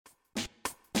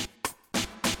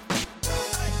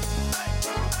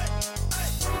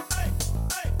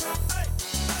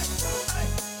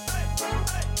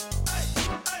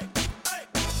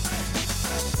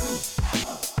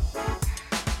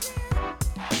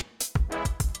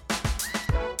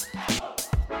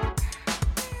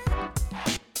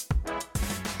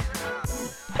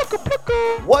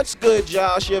What's good,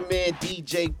 y'all? It's your man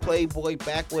DJ Playboy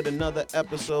back with another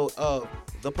episode of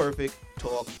the Perfect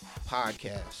Talk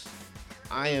Podcast.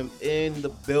 I am in the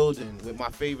building with my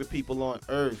favorite people on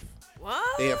earth.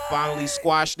 What? They have finally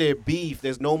squashed their beef.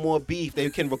 There's no more beef. They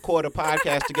can record a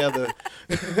podcast together.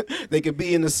 They could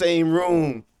be in the same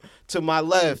room. To my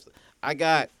left, I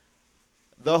got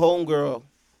the homegirl,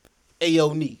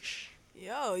 Ayo Niche.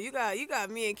 Yo, you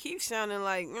got me and Keith sounding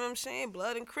like, you know what I'm saying,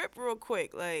 Blood and Crip real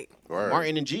quick. Like,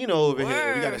 Martin and Gino over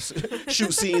here. We got to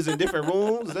shoot scenes in different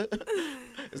rooms.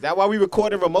 Is that why we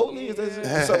recording remotely? Is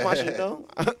this something I should know?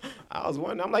 I was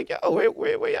wondering. I'm like, yo,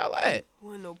 where y'all at?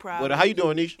 well, no problem. But how you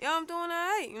doing, Niche? Yo, I'm doing all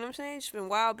right. You know what I'm saying? Just been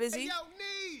wild busy. Hey, yo,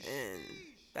 Niche. And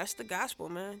that's the gospel,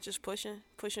 man. Just pushing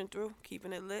through,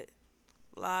 keeping it lit,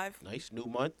 live. Nice new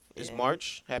month. It's Yeah.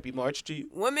 March. Happy March to you.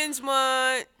 Women's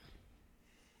Month.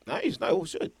 Nice. No,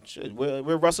 shit.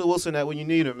 We're Russell Wilson at when you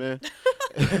need him, man.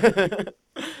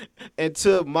 And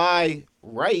to my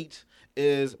right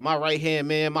is my right hand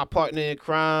man, my partner in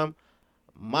crime,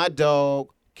 my dog,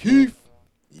 Keith.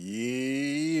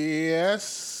 Yes,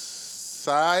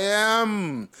 I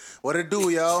am. What it do,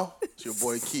 y'all? It's your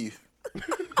boy Keith.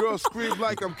 Girl scream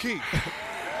like I'm Keith.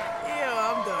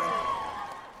 Yeah, I'm done.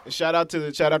 Shout out to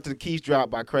the Keith drop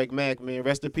by Craig Mack, man.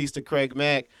 Rest in peace to Craig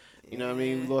Mack. You know what I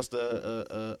mean? We lost Rest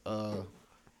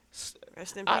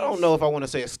in peace. I don't know if I want to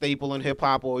say a staple in hip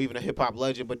hop or even a hip hop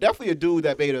legend, but definitely a dude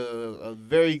that made a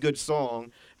very good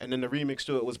song, and then the remix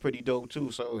to it was pretty dope too.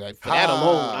 So like, for that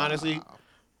alone, honestly,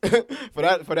 for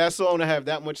that song to have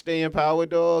that much staying power,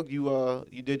 dog,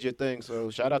 you did your thing. So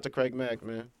shout out to Craig Mack,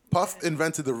 man. Puff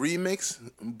invented the remix,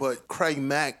 but Craig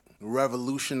Mack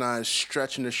revolutionized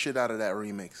stretching the shit out of that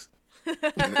remix.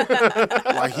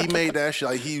 Like he made that shit.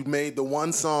 Like he made the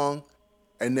one song,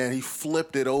 and then he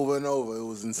flipped it over and over. It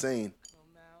was insane.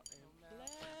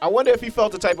 I wonder if he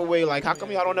felt the type of way, like, how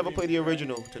come y'all don't ever play the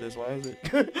original to this? Why is it?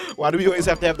 Why do we always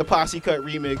have to have the posse cut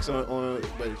remix on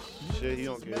but shit, he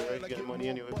don't care, right? He's getting money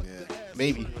anyway. Yeah.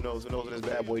 Maybe. Who knows what this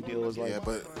bad boy deal is like. Yeah,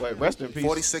 but rest in peace.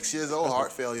 46 years old,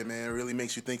 heart failure, man. It really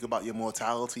makes you think about your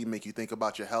mortality, make you think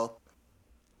about your health.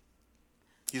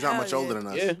 He's not Hell much yeah. older than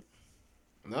us. Yeah.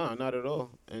 No, not at all.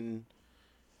 And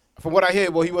from what I hear,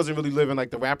 well, he wasn't really living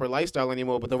like the rapper lifestyle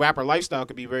anymore, but the rapper lifestyle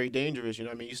could be very dangerous. You know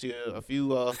what I mean? You see a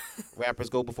few rappers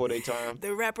go before their time.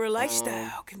 The rapper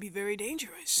lifestyle can be very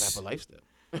dangerous. Rapper lifestyle.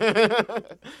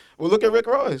 Well, look at Rick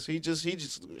Ross. He just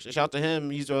shout to him.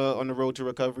 He's on the road to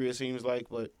recovery, it seems like,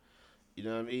 but you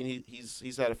know what I mean?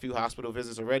 He's had a few hospital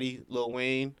visits already. Lil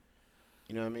Wayne.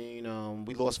 You know what I mean?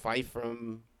 We lost Phife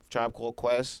from Tribe Called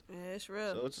Quest. Yeah, it's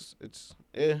real. So it's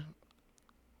yeah.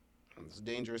 It's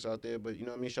dangerous out there, but you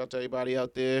know what I mean? Shout out to everybody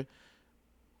out there.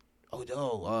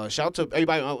 Shout out to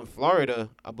everybody out in Florida.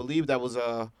 I believe that was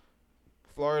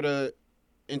Florida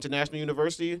International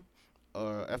University,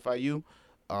 or FIU.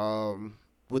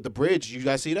 With the bridge. You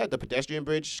guys see that? The pedestrian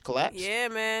bridge collapsed? Yeah,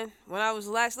 man. When I was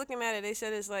last looking at it, they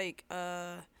said it's like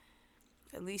at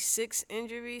least 6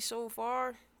 injuries so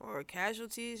far, or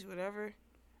casualties, whatever.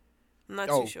 I'm not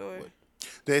too sure.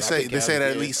 They say think that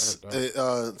at yeah, least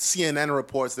CNN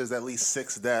reports there's at least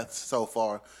 6 deaths so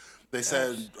far. They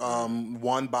said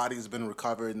one body has been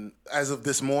recovered, and as of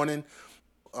this morning,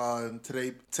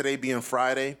 today being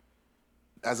Friday,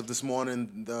 as of this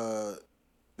morning,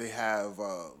 they have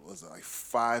was it like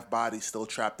 5 bodies still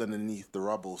trapped underneath the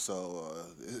rubble. So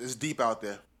it's deep out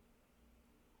there.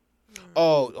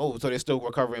 So they're still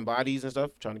recovering bodies and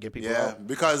stuff, trying to get people out? Yeah,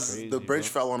 because Crazy, the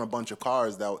bridge bro. fell on a bunch of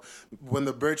cars. When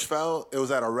the bridge fell, it was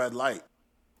at a red light.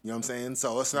 You know what I'm saying?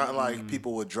 So it's not like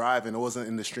people were driving. It wasn't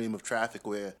in the stream of traffic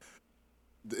where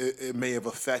it may have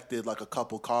affected like a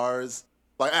couple cars.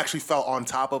 Like actually fell on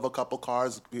top of a couple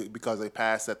cars because they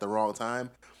passed at the wrong time.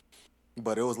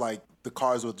 But it was like the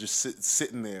cars were just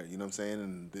sitting there. You know what I'm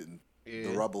saying? And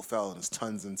the rubble fell, and it's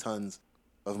tons and tons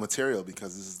of material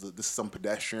because this is some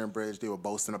pedestrian bridge. They were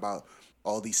boasting about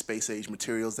all these space age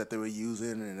materials that they were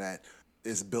using, and that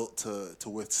is built to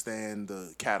withstand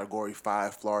the Category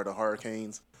 5 Florida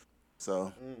hurricanes.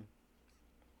 So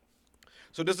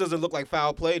So this doesn't look like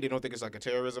foul play? They don't think it's like a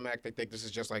terrorism act? They think this is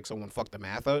just like someone fucked the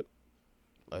math up?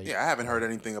 Like, yeah, I haven't heard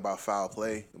anything about foul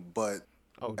play, but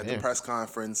Oh, at damn. the press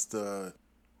conference, the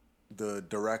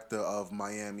director of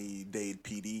Miami-Dade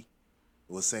PD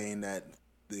was saying that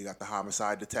they got the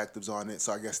homicide detectives on it,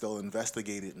 so I guess they'll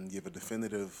investigate it and give a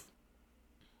definitive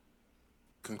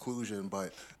conclusion.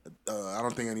 But I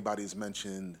don't think anybody's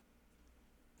mentioned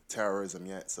terrorism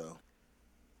yet. So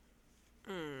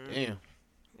Damn.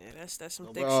 Yeah, that's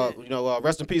some thick shit.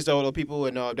 Rest in peace to all the people,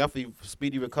 and definitely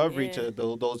speedy recovery Yeah. to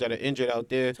those that are injured out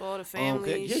there. To all the Yeah,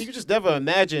 families. you could just never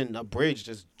imagine a bridge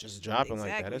just dropping like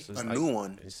that. Exactly. That's just A like, new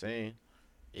one. insane.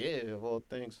 Yeah, of all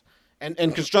things.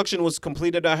 And construction was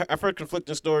completed. I've heard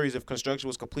conflicting stories if construction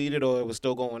was completed or it was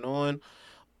still going on.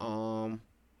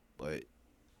 But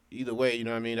either way, you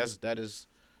know what I mean. That is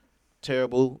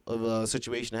terrible of a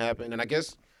situation to happen. And I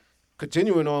guess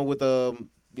continuing on with the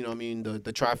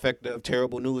trifecta of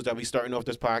terrible news that we starting off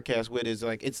this podcast with is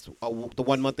like it's the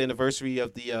 1 month anniversary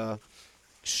of the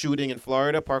shooting in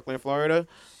Florida, Parkland, Florida.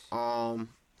 And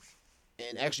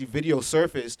actually video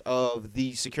surfaced of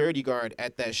the security guard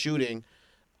at that shooting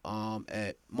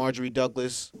at Marjorie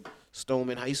Douglas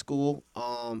Stoneman High School,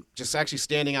 just actually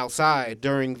standing outside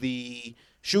during the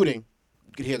shooting.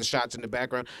 You could hear the shots in the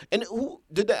background. And who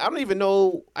did that? I don't even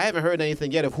know. I haven't heard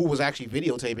anything yet of who was actually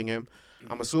videotaping him.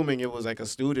 I'm assuming it was like a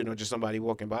student or just somebody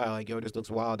walking by like, yo, this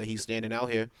looks wild that he's standing out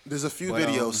here. There's a few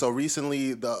videos. So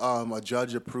recently, a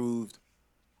judge approved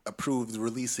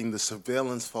releasing the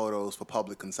surveillance photos for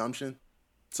public consumption.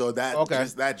 So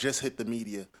that just hit the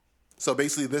media. So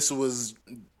basically, this was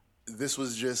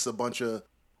just a bunch of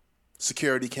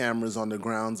security cameras on the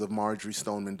grounds of Marjorie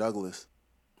Stoneman Douglas,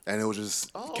 and it was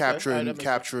just capturing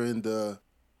the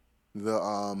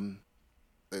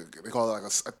they call it I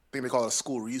think they call it a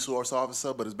school resource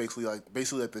officer, but it's basically like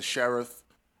the sheriff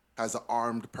has an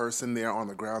armed person there on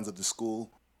the grounds of the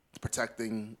school,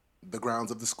 protecting the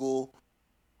grounds of the school,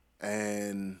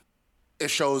 and it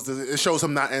shows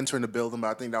him not entering the building, but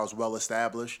I think that was well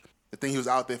established. I think he was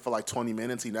out there for like 20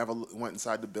 minutes. He never went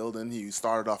inside the building. He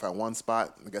started off at one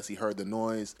spot. I guess he heard the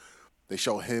noise. They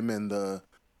show him and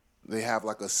they have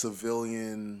like a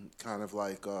civilian kind of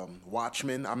like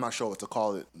watchman. I'm not sure what to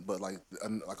call it, but like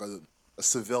a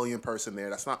civilian person there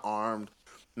that's not armed,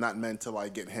 not meant to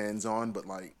like get hands on, but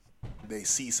like they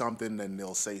see something and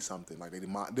they'll say something. Like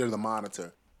they're the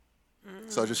monitor.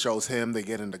 So it just shows him. They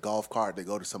get in the golf cart. They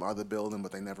go to some other building,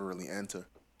 but they never really enter.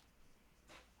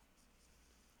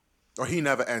 Or he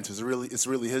never enters. It's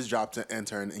really his job to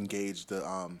enter and engage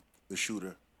the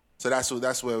shooter. So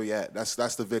that's where we at.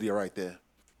 That's the video right there.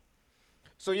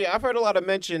 So yeah, I've heard a lot of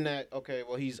mention that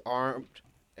he's armed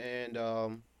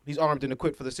and he's armed and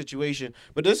equipped for the situation.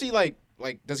 But does he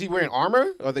does he wear an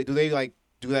armor? Or do they like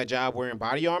do that job wearing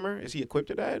body armor? Is he equipped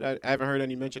to that? I haven't heard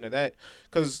any mention of that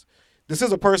because this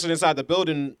is a person inside the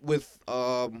building with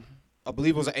I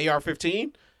believe it was an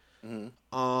AR-15.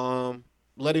 Mm-hmm.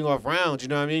 Letting off rounds, you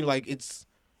know what I mean? Like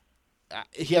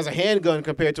he has a handgun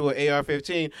compared to an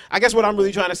AR-15. I guess what I'm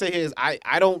really trying to say here is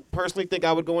I don't personally think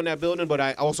I would go in that building, but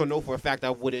I also know for a fact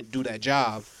I wouldn't do that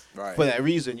job for that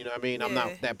reason. You know what I mean? Yeah. I'm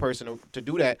not that person to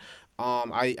do that.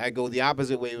 I go the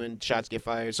opposite way when shots get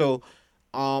fired. So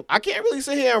I can't really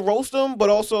sit here and roast them, but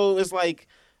also it's like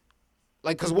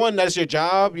because one, that's your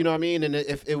job, you know what I mean? And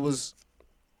if it was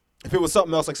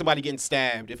something else, like somebody getting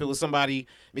stabbed, if it was somebody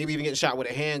maybe even getting shot with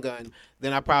a handgun,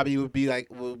 then I probably would be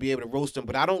able to roast them.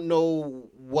 But I don't know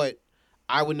what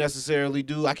I would necessarily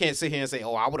do. I can't sit here and say,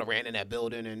 I would have ran in that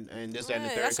building and this, that, and the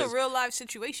third. That's a real life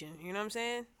situation. You know what I'm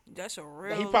saying? That's a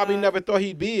real. He probably never thought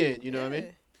he'd be in. You know what I mean?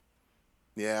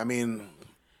 Yeah, I mean,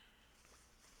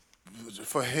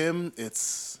 for him,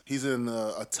 he's in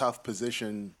a tough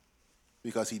position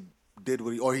because he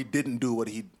didn't do what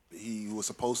he was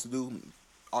supposed to do,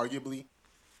 arguably,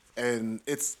 and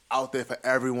it's out there for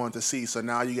everyone to see. So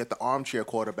now you get the armchair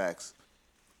quarterbacks.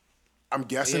 I'm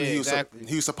guessing he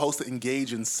was supposed to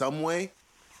engage in some way.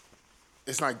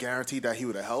 It's not guaranteed that he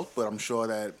would have helped, but I'm sure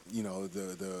that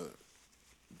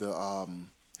the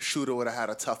shooter would have had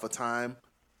a tougher time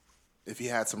if he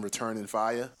had some returning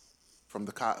fire from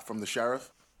the sheriff.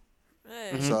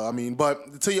 Mm-hmm. So I mean,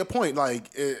 but to your point,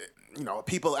 like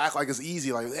people act like it's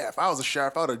easy. Like, if I was a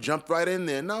sheriff, I would have jumped right in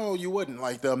there. No, you wouldn't.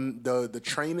 Like the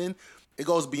training, it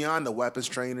goes beyond the weapons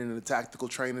training and the tactical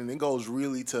training. It goes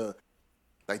really to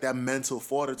like that mental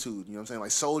fortitude. You know what I'm saying?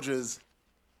 Like soldiers,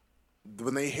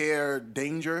 when they hear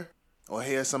danger or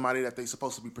hear somebody that they're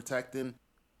supposed to be protecting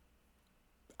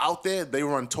out there, they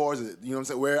run towards it. You know what I'm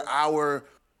saying? Where our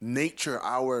nature,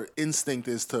 our instinct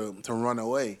is to run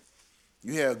away.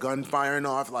 You hear a gun firing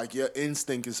off, like your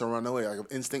instinct is to run away. Like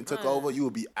if instinct took over, you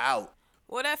would be out.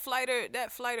 Well, that flight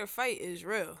or fight is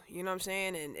real. You know what I'm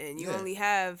saying? And you only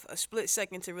have a split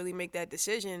second to really make that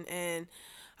decision. And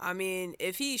I mean,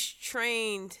 if he's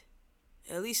trained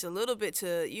at least a little bit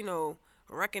to,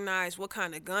 recognize what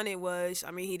kind of gun it was.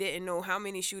 I mean, he didn't know how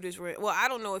many shooters were. Well, I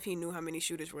don't know if he knew how many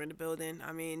shooters were in the building.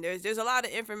 I mean, there's a lot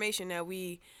of information that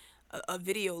a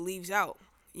video leaves out.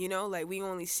 Like we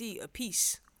only see a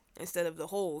piece instead of the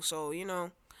whole. So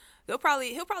he'll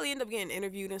probably end up getting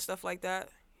interviewed and stuff like that.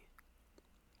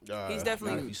 He's Not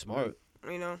definitely, if he's smart.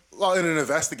 you know. Well, in an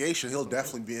investigation, he'll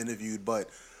definitely be interviewed, but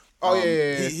Oh,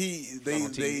 yeah.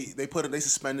 they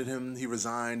suspended him. He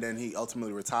resigned, and he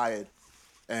ultimately retired.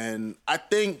 And I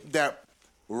think that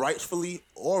rightfully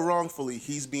or wrongfully,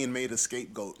 he's being made a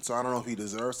scapegoat. So I don't know if he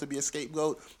deserves to be a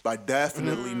scapegoat, but I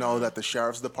definitely know that the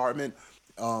sheriff's department,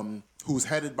 who's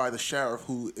headed by the sheriff,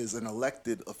 who is an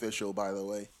elected official, by the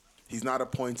way, he's not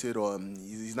appointed or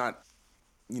he's not,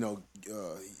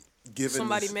 given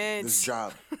Somebody this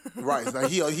job. Right. Like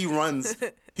he runs.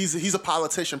 He's a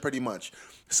politician pretty much.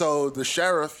 So the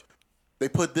sheriff, they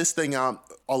put this thing out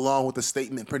along with the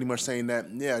statement pretty much saying that,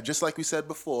 yeah, just like we said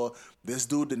before, this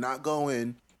dude did not go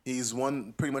in. He's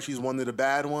one of the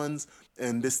bad ones,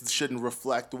 and this shouldn't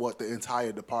reflect what the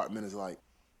entire department is like.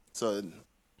 So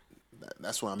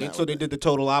that's where I'm at. So they did the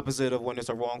total opposite of when it's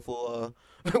a wrongful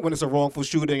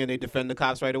shooting and they defend the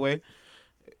cops right away.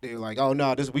 They're like, oh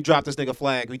no, we dropped this nigga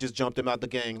flag. We just jumped him out the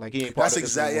gang. Like he ain't part of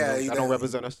this. I don't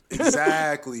represent us.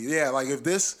 Exactly. Yeah. Like if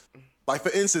this, like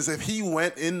for instance, if he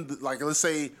went in, like let's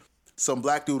say some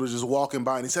black dude was just walking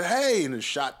by and he said, "Hey," and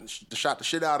shot the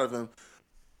shit out of him,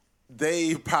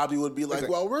 they probably would be like,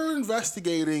 "Well, we're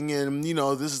investigating, and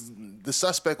the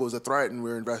suspect was a threat, and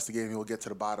we're investigating. We'll get to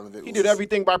the bottom of it." He did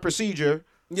everything by procedure.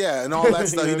 Yeah, and all that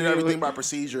stuff. He did everything by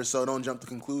procedure, so don't jump to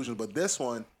conclusions. But this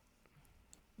one,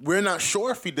 we're not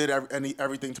sure if he did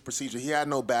everything to procedure. He had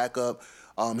no backup.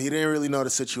 He didn't really know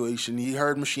the situation. He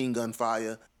heard machine gun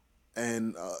fire,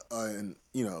 and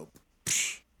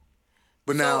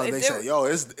But now they say, "Yo,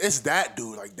 it's that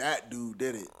dude. Like that dude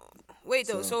did it." Wait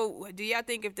though. So do y'all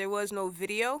think if there was no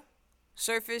video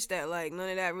surface that like none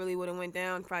of that really would have went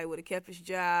down? Probably would have kept his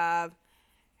job.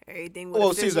 Everything would have.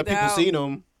 Well, it seems that people seen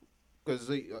him. Because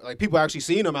like people actually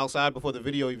seen him outside before the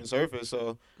video even surfaced,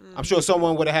 so I'm sure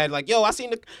someone would have had like, "Yo, I seen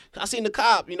the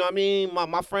cop." You know what I mean?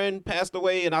 My friend passed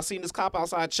away, and I seen this cop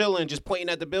outside chilling, just pointing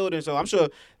at the building. So I'm sure,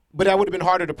 but that would have been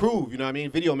harder to prove. You know what I mean?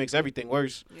 Video makes everything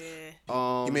worse.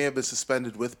 Yeah. He may have been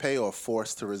suspended with pay or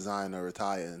forced to resign or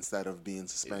retire instead of being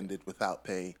suspended without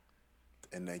pay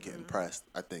and then getting pressed.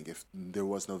 I think if there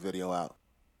was no video out.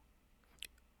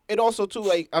 And also too,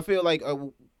 like I feel like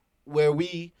where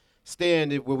we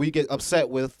stand, where we get upset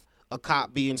with a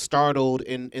cop being startled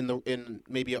in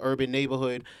maybe an urban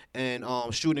neighborhood and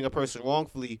shooting a person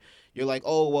wrongfully, you're like,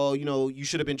 oh well, you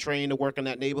should have been trained to work in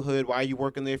that neighborhood. Why are you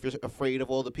working there if you're afraid of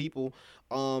all the people?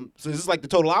 So this is like the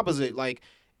total opposite. Like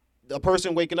a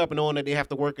person waking up and knowing that they have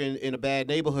to work in a bad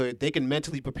neighborhood, they can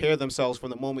mentally prepare themselves from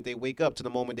the moment they wake up to the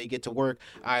moment they get to work.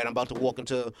 All right, I'm about to walk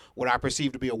into what I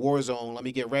perceive to be a war zone. Let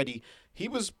me get ready. He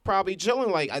was probably chilling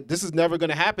like, this is never going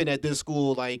to happen at this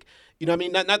school. Like, you know what I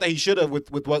mean? Not that he should have with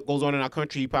what goes on in our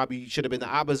country. He probably should have been the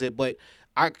opposite. But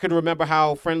I could remember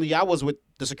how friendly I was with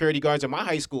the security guards in my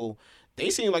high school. They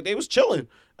seemed like they was chilling.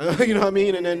 You know what I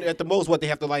mean? And then at the most, they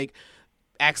have to like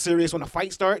act serious when a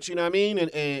fight starts, you know what I mean,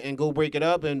 and go break it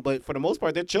up. But for the most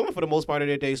part, they're chilling for the most part of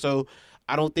their day. So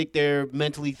I don't think they're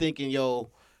mentally thinking, yo,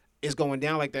 it's going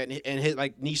down like that. And his,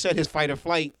 like Niche said, his fight or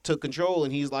flight took control,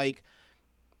 and he's like,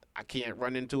 I can't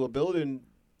run into a building.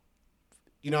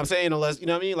 You know what I'm saying? Unless, you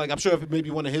know what I mean? Like, I'm sure if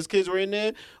maybe one of his kids were in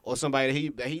there or somebody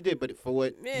that he did, but for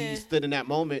what he stood in that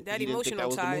moment, that he didn't think that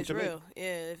was the move to make. Real. Yeah,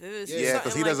 if it was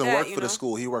because he doesn't work for the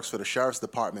school. He works for the sheriff's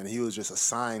department. He was just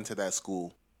assigned to that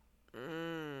school.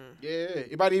 Yeah,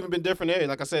 it might have even been different there.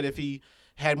 Like I said, if he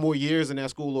had more years in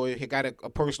that school or he got a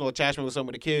personal attachment with some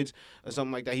of the kids or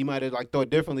something like that, he might have like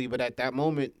thought differently. But at that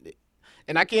moment,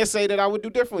 and I can't say that I would do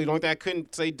differently. The only thing I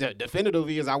couldn't say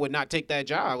definitively is I would not take that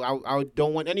job. I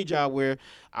don't want any job where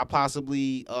I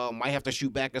possibly might have to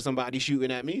shoot back at somebody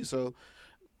shooting at me. So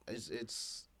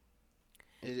it's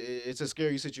a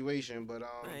scary situation. But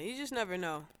you just never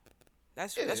know.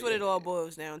 That's what it all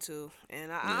boils down to.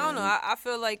 And I don't know. I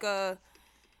feel like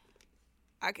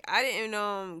I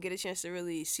didn't get a chance to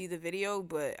really see the video,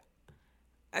 but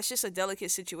that's just a delicate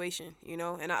situation,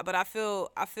 but I feel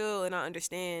and I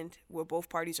understand where both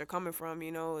parties are coming from,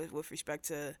 with respect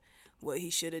to what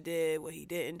he should have did, what he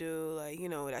didn't do. Like,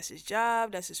 that's his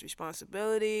job, that's his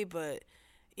responsibility, but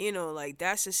like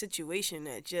that's a situation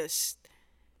that just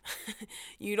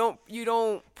you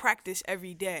don't practice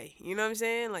every day. You know what I'm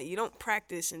saying? Like you don't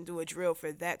practice and do a drill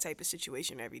for that type of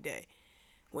situation every day.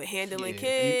 With handling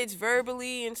kids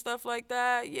verbally and stuff like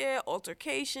that,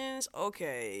 altercations,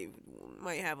 okay,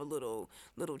 might have a little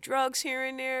drugs here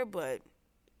and there, but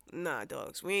nah,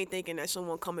 dogs, we ain't thinking that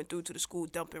someone coming through to the school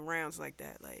dumping rounds like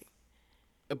that, like.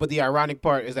 But the ironic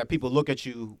part is that people look at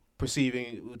you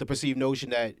perceiving the perceived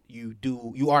notion that you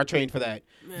are trained for that,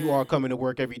 you are coming to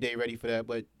work every day ready for that,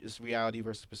 but it's reality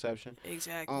versus perception.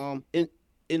 Exactly.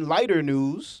 In lighter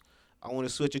news, I want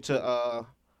to switch it to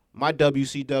my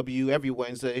WCW every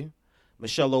Wednesday,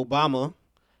 Michelle Obama.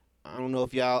 I don't know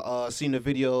if y'all seen the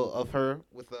video of her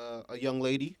with a young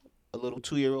lady, a little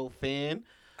 2-year-old fan.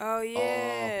 Oh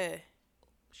yeah.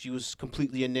 She was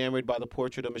completely enamored by the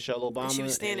portrait of Michelle Obama. And she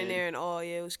was standing there and all,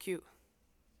 yeah, it was cute.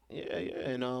 Yeah,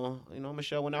 and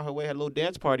Michelle went out her way, had a little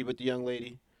dance party with the young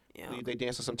lady. Yeah. They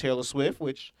danced to some Taylor Swift,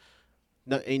 which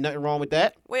ain't nothing wrong with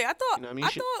that. Wait, I thought You know what I mean? I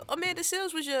thought Amanda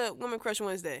Seales was your Woman Crush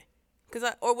Wednesday,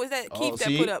 or was that Keith that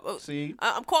see? put up? See,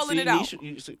 I'm calling it out.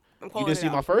 I'm calling you didn't it see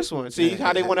out. my first one. See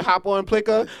how they want to hop on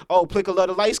Plicker? Oh, Plicker love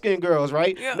the light-skinned girls,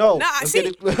 right? Yeah. No. Nah, let's see,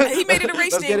 get it, he made it a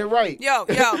race Let's thing. get it right. Yo,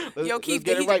 Let's Keith,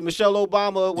 get it right. Michelle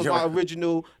Obama was my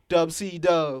original Dub C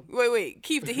Dub. Wait,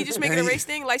 Keith, did he just make it a race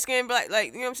thing? Light skin, black,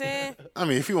 like, you know what I'm saying? I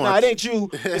mean, if you Nah, want, it ain't you.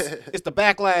 It's the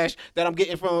backlash that I'm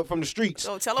getting from the streets.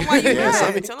 So tell him why you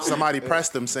mad. Tell him. somebody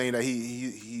pressed him saying that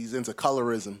he's into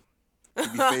colorism. He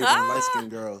be favoring light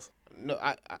skinned girls.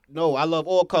 No, I love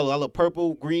all colors. I love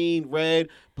purple, green, red,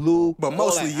 blue, But all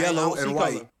mostly that. I yellow don't see and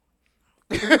white.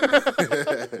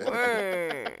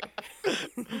 Word.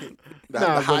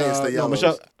 The highest of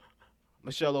yellows.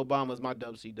 Michelle Obama is my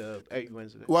Dub C Dub every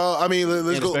Wednesday. Well, I mean,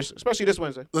 let's And go. especially this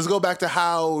Wednesday. Let's go back to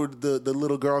how the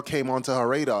little girl came onto her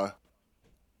radar.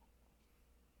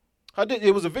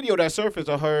 It was a video that surfaced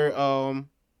of her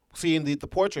seeing the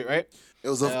portrait, right? It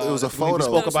was a We photo.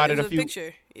 spoke about it a few.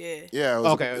 Picture. Yeah. Yeah, it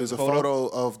was, Okay, it was a photo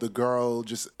of the girl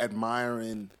just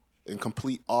admiring in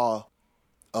complete awe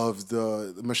of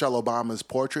the Michelle Obama's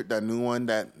portrait, that new one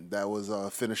that was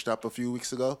finished up a few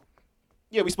weeks ago.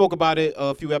 Yeah, we spoke about it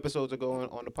a few episodes ago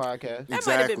on the podcast. That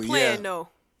might have been Exactly, planned, yeah. though.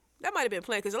 That might have been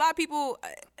planned because a lot of people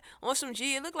on some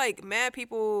G, it looked like mad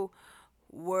people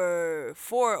were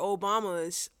for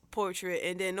Obama's portrait,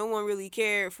 and then no one really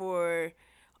cared for,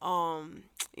 you know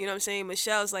what I'm saying,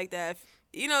 Michelle's like that.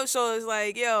 You know, so it's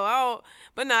like, yo,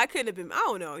 but nah, I couldn't have been. I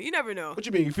don't know. You never know. What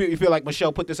you mean? You feel like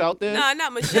Michelle put this out there? Nah,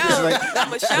 not Michelle. Not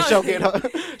Michelle. Michelle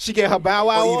get her bow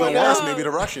wow Or on even now? worse, maybe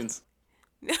the Russians.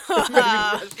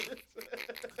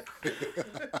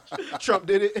 Trump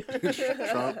did it.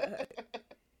 Trump.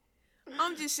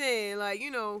 I'm just saying, like,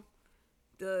 you know,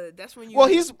 that's when you. Well,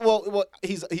 he's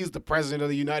the president of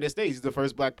the United States. He's the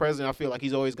first black president. I feel like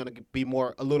he's always going to be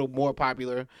a little more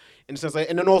popular in the sense,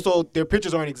 and then also their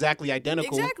pictures aren't exactly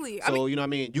identical. Exactly. So you know what I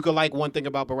mean. You could like one thing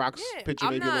about Barack's picture,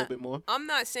 maybe a little bit more. I'm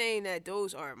not saying that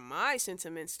those are my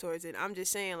sentiments towards it. I'm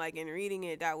just saying, like, in reading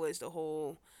it, that was the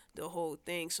whole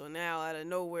thing. So now out of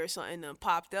nowhere something done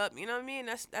popped up. You know what I mean?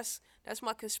 That's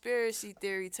my conspiracy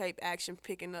theory type action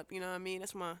picking up. You know what I mean?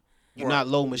 That's my. You're not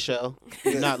low, Michelle.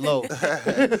 You're not low.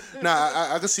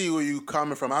 Nah, I can see where you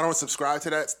coming from. I don't subscribe to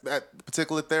that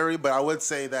particular theory, but I would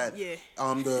say that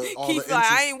all Keith, the like, interest,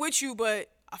 I ain't with you, but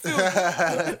I feel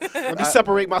you. Let me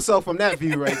separate myself from that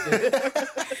view right there.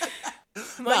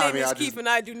 My name is Keith, and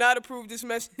I do not approve this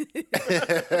message.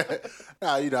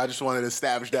 Nah, I just wanted to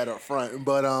establish that up front.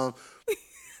 But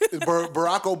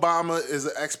Barack Obama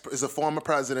is a former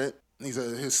president. He's a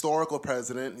historical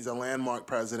president. He's a landmark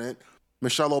president.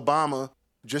 Michelle Obama,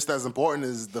 just as important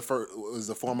as the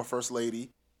former first lady,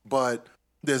 but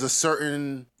there's a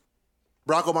certain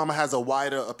Barack Obama has a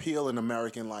wider appeal in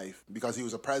American life because he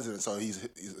was a president, so he's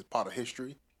part of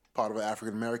history, part of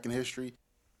African American history.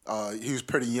 He was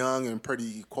pretty young and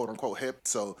pretty quote unquote hip,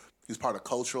 so he's part of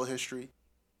cultural history.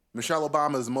 Michelle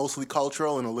Obama is mostly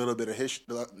cultural and a little bit of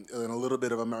and a little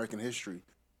bit of American history. You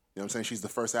know what I'm saying? She's the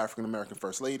first African American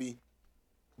first lady,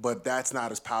 but that's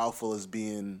not as powerful as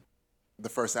being the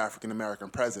first African American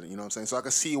president. You know what I'm saying? So I can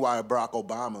see why Barack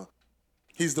Obama,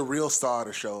 he's the real star of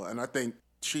the show, and I think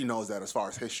she knows that as far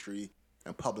as history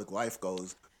and public life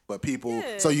goes. But people,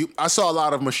 I saw a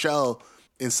lot of Michelle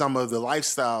in some of the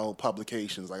lifestyle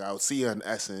publications. Like I would see her in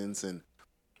Essence and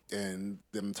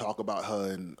them talk about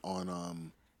her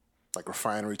on like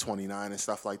Refinery 29 and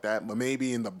stuff like that. But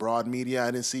maybe in the broad media,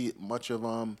 I didn't see much of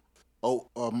Barack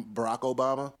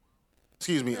Obama.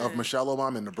 Of Michelle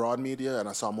Obama in the broad media, and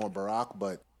I saw more Barack.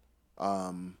 But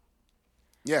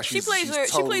she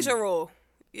plays her role.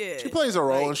 Yeah, she plays a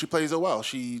role, and she plays it well.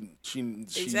 She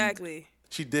exactly.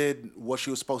 She did what she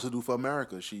was supposed to do for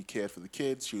America. She cared for the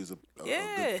kids. She was a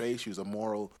good face. She was a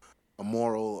moral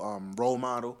role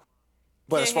model.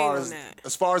 But as far as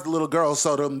the little girl,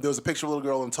 so there was a picture of a little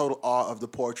girl in total awe of the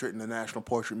portrait in the National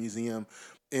Portrait Museum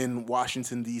in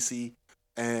Washington, D.C.,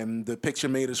 and the picture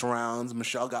made its rounds.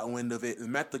 Michelle got wind of it and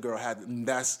met the girl. And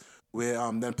that's where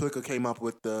then Plicker came up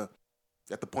with at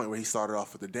the point where he started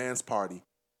off with the dance party.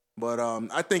 But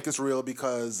I think it's real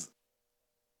because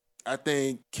I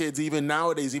think kids, even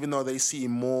nowadays, even though they see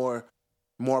more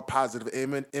positive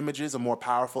images or more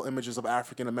powerful images of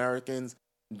African Americans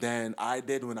than I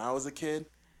did when I was a kid,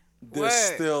 there's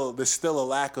still a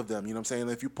lack of them. You know what I'm saying?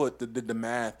 If you put the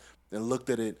math and looked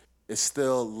at it, it's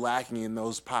still lacking in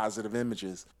those positive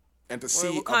images. And to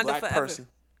see a black forever. person,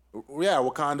 yeah,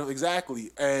 Wakanda,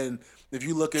 exactly. And if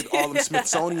you look at all the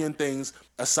Smithsonian things,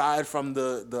 aside from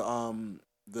the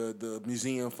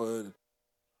museum for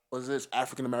what is this,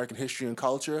 African American history and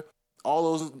culture, a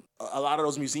lot of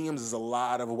those museums is a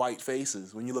lot of white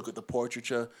faces. When you look at the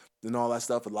portraiture and all that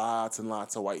stuff, lots and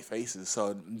lots of white faces.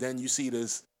 So then you see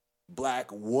this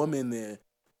black woman there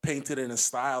painted in a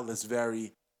style that's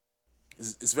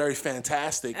it's very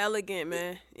fantastic. Elegant,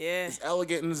 man. Yeah. It's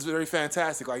elegant and it's very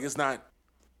fantastic. Like, it's not,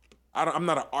 I'm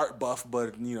not an art buff,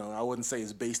 but, I wouldn't say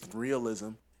it's based in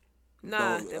realism.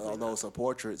 Nah, although it's a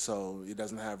portrait, so it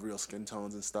doesn't have real skin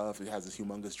tones and stuff. It has this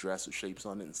humongous dress with shapes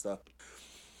on it and stuff.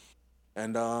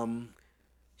 And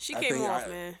she came off,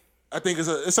 man. I think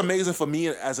it's amazing for me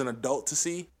as an adult to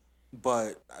see,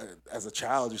 but as a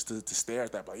child, just to stare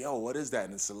at that, like, yo, what is that?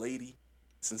 And it's a lady.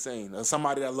 It's insane.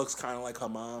 Somebody that looks kind of like her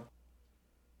mom.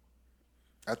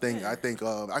 I think I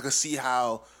could see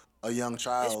how a young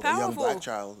black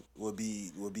child would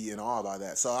be in awe by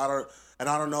that. So I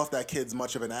don't know if that kid's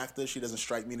much of an actor. She doesn't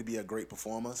strike me to be a great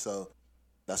performer. So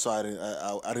that's why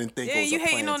I didn't think. Yeah, it was you a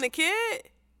hating plan on the kid.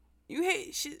 You hate.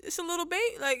 It's a little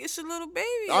baby. Like, it's a little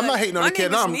baby. I'm not hating on the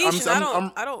kid.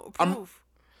 I don't approve.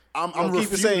 I'm keep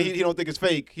saying he don't think it's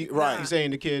fake. Right. He's saying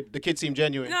the kid seemed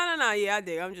genuine. No. Yeah, I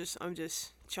dig. I'm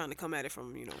just trying to come at it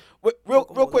from Real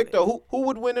quick though, who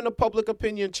would win in a public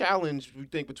opinion challenge? You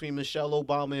think between Michelle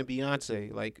Obama and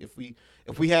Beyonce? Like, if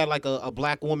we had like a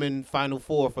black woman Final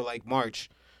Four for like March,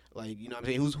 like, you know what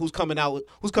I'm saying, who's coming out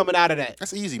of that?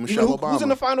 That's easy. Michelle Obama. Who's in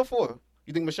the Final Four?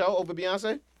 You think Michelle over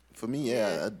Beyonce? For me,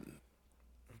 yeah.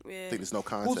 I think there's no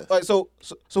contest. So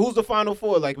who's the Final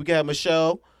Four? Like, we got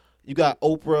Michelle, you got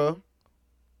Oprah,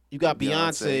 you got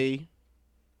Beyonce.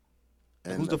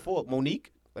 And who's the fourth?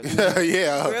 Monique? Like,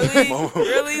 yeah.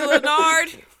 Really, Leonard?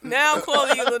 Now I'm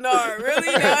calling you Leonard.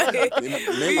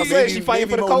 Really? I'm saying she fighting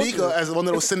for the Monica, culture. as one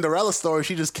of those Cinderella stories,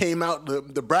 she just came out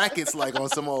the brackets like on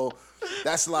some old.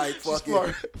 That's like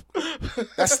fucking.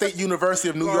 That's State University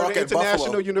of New York at Buffalo.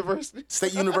 International University.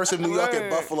 State University of New York at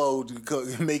Buffalo,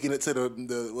 making it to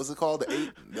the what's it called,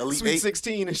 the Elite Sweet 8?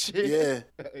 16 and shit. Yeah.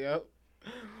 Yep.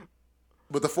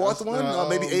 But the fourth one,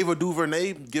 maybe Ava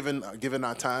DuVernay, given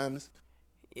our times.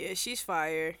 Yeah, she's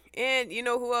fire. And you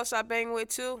know who else I bang with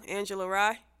too? Angela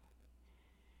Rye.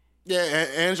 Yeah,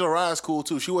 Angela Rye is cool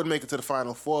too. She wouldn't make it to the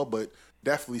Final Four, but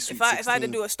definitely Sweet 16. If I had to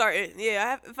do a starting,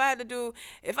 if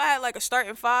I had like a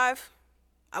starting five,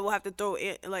 I will have to throw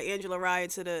like Angela Rye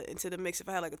into the mix if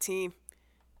I had like a team.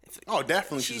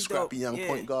 Definitely she's a scrappy young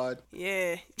point guard.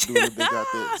 Yeah, doing the big out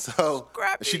there. So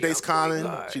scrappy she dates Common.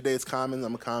 guard. She dates Common.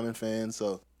 I'm a Common fan.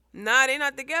 So nah, they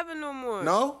not together no more.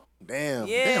 no. Damn.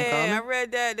 Yeah, Damn, Common. I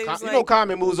read that. They was You know,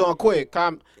 Common moves on quick.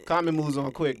 Common moves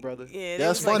on quick, brother. Yeah,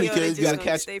 that's funny, kid. You gotta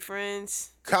catch. Stay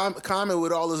friends. Common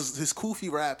with all his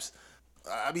koofy raps.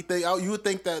 You would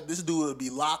think that this dude would be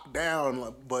locked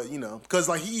down, but because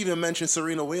like he even mentioned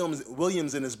Serena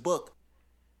Williams in his book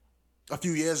a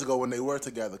few years ago when they were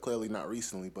together. Clearly not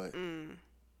recently, but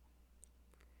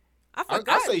I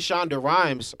forgot. I say Shonda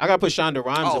Rhimes. I gotta put Shonda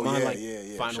Rhimes in my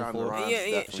Final Shonda Four.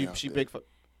 Rhimes She big for.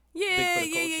 Yeah.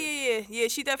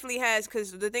 She definitely has,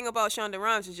 because the thing about Shonda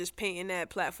Rhimes is just painting that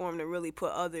platform to really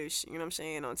put others, you know what I'm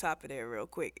saying, on top of there real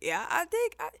quick. Yeah, I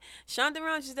think Shonda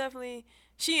Rhimes is definitely,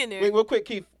 she in there. Wait, real quick,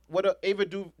 Keith. What Ava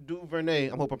DuVernay?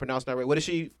 I'm hoping I pronounced that right. What is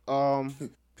she?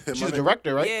 She's a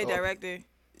director, right? Yeah, director.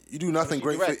 You do nothing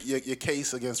great for your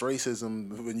case against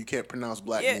racism when you can't pronounce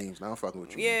black names. Now I'm fucking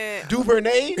with you. Yeah.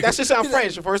 DuVernay? That should sound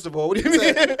French, first of all. What do you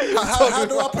mean? How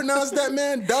do I pronounce that,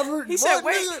 man? Dover? He said,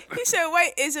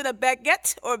 wait, is it a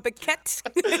baguette or a baguette?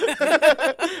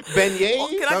 Beignet? Or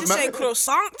can I just say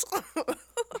croissant?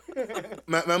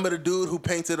 Remember the dude who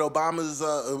painted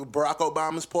Barack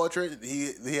Obama's portrait?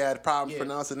 He had problems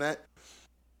pronouncing that.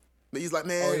 But he's like,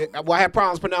 man. Well, I had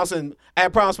problems pronouncing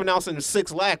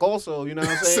 6 lakh also, you know what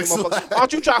I'm saying? Why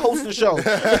don't you try hosting the show?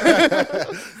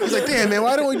 He's like, damn, man,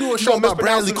 why don't we do a show about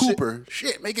Bradley Cooper?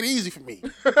 Shit, make it easy for me.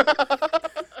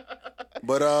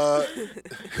 But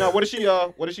no, what is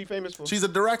she famous for? She's a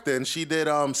director, and she did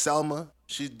Selma.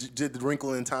 She did The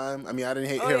Wrinkle in Time. I mean, I didn't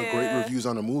hear great reviews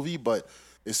on the movie, but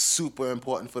it's super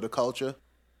important for the culture.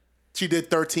 She did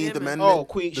 13th Amendment. Oh,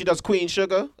 Queen. She does Queen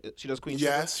Sugar.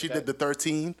 Yes, she did the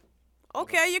 13th.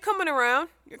 Okay, you're coming around.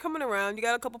 You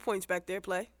got a couple points back there.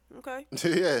 Play. Okay.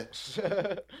 Yeah.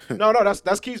 No,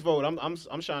 that's Keith's vote. I'm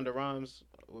Shonda Rhimes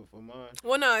for mine.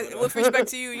 Well, no, with respect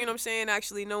to you, you know what I'm saying,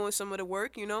 actually knowing some of the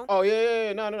work, you know. Oh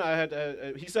yeah. No. I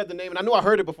had he said the name, and I knew I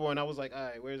heard it before, and I was like, all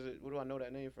right, where is it? Where do I know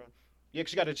that name from? Yeah,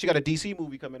 she got a DC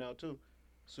movie coming out too,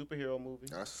 superhero movie.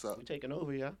 That's what's up. We taking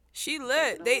over, yeah. She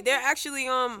lit. They're actually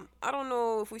I don't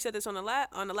know if we said this on the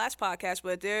last podcast,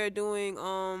 but they're doing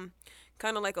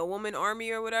kind of like a woman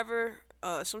army or whatever,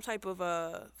 some type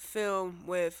of film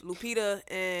with Lupita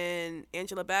and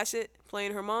Angela Bassett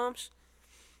playing her moms.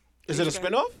 Is it a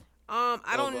spinoff?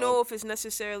 I don't know if it's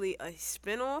necessarily a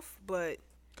spinoff, but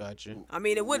Gotcha. I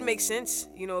mean it would make sense,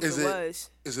 if it was.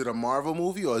 Is it a Marvel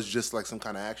movie or is it just like some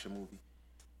kind of action movie?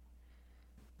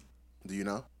 Do you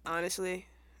know? Honestly,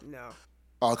 no.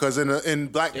 Oh, because in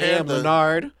Black Damn, Panther,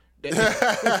 Leonard.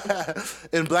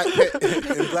 in Black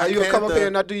How you gonna come up here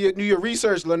and not do your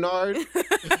research, Leonard?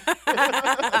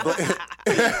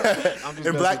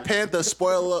 in Black Panther,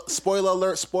 spoiler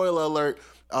alert.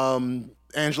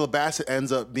 Angela Bassett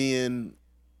ends up being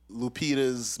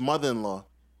Lupita's mother-in-law.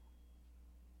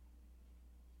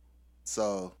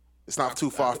 So it's not too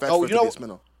far fetched for it to be a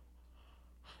spin-off.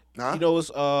 Nah? You know, it's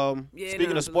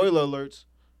speaking of spoiler alerts,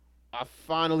 I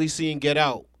finally seen Get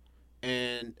Out.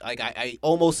 And like I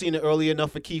almost seen it early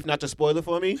enough for Keith not to spoil it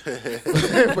for me,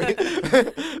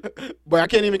 but I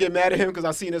can't even get mad at him because I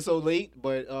seen it so late.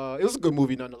 But it was a good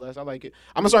movie nonetheless. I like it.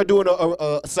 I'm gonna start doing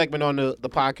a segment on the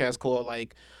podcast called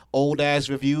like old ass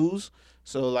reviews.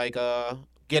 So like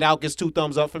Get Out gets 2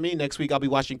 thumbs up for me. Next week I'll be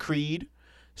watching Creed,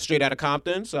 Straight Outta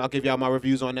Compton. So I'll give y'all my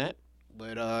reviews on that.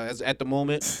 But as at the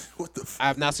moment, What the I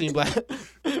have not seen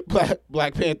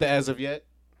Black Panther as of yet.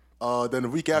 Then the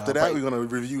week after that, we're going to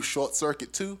review Short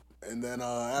Circuit 2. And then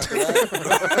after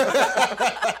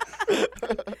that...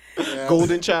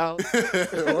 Golden Child.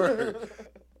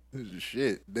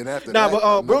 Shit. Then after Nah, that...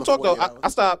 but real talk though, hours.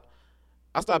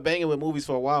 I stopped banging with movies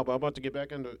for a while, but I'm about to get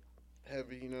back into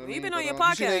heavy. You know, what I You've mean? been on But, your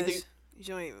you seen podcast. anything-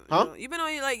 Huh? You've been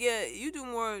on your you do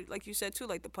more like you said too,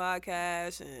 like the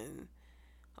podcast and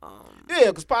Yeah,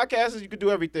 because podcasts you could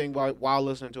do everything while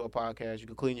listening to a podcast. You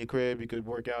could clean your crib, you could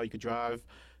work out, you could drive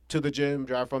to the gym,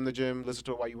 drive from the gym, listen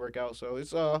to it while you work out. So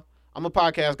it's I'm a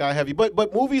podcast guy heavy, but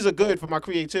movies are good for my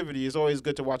creativity. It's always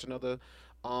good to watch another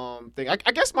thing. I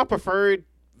guess my preferred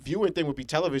viewing thing would be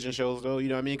television shows though. You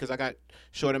know what I mean? Because I got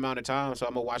short amount of time, so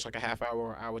I'm gonna watch like a half hour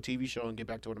or hour TV show and get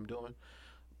back to what I'm doing.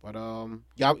 But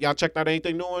y'all checked out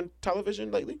anything new on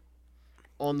television lately?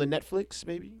 On the Netflix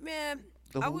maybe? man,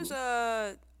 The I Hulu? was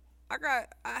I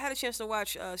had a chance to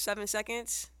watch 7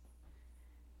 Seconds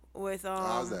with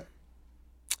How's that?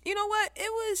 You know what?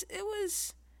 It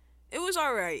was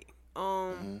all right.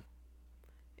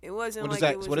 It wasn't What is like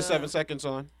that? it was. What is 7 seconds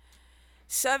on?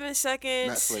 7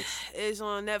 Seconds Netflix. is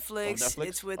on Netflix. On Netflix?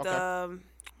 It's with Okay.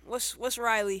 what's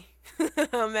Riley?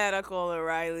 I'm mad I call her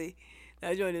Riley.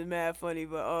 That joint is mad funny,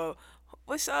 but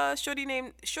what's shorty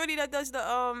name? Shorty that does the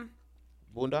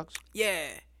Boondocks? yeah.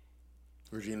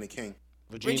 Regina King.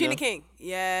 Regina King.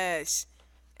 Yes.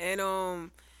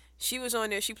 And she was on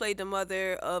there. She played the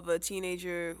mother of a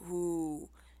teenager who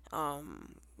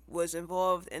was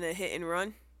involved in a hit and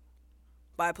run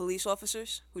by police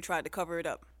officers who tried to cover it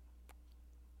up.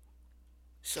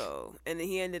 So, and then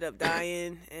he ended up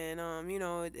dying, and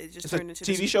it just It's a turned into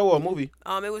TV this, show or a movie?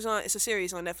 it's a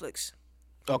series on Netflix.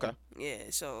 Okay. Yeah,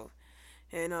 so,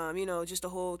 and just the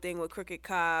whole thing with crooked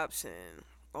cops and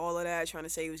all of that, trying to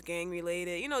say he was gang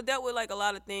related. Dealt with like a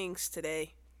lot of things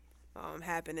today,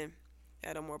 happening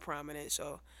that are more prominent.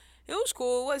 So, it was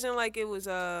cool. It wasn't like it was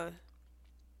oh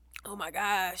my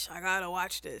gosh, I gotta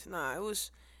watch this. Nah, it was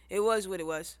what it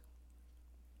was.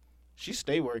 She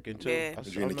stay working too. Yeah. I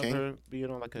Regina remember King? her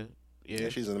being on like a Yeah,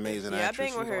 she's an amazing Yeah, I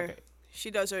actress. bang with her. She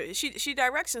does her. She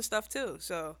directs and stuff too.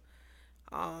 So,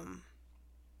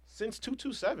 Since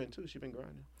 227 too, she been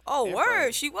grinding. oh Yeah, word,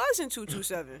 probably. she was in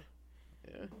 227.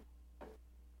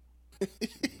 Yeah.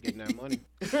 Getting that money.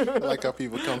 I like how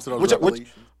people come to those Which- revelations.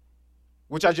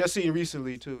 Which I just seen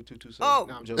recently too. 227. Oh.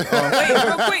 Nah, I'm joking.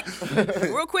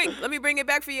 Wait, real quick. Let me bring it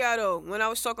back for y'all though. When I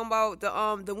was talking about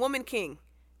the Woman King,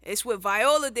 it's with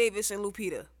Viola Davis and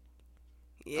Lupita.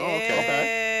 Yeah,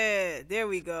 okay. There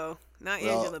we go. Not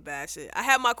Well- Angela Bassett. I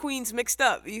have my queens mixed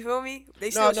up. You feel me? They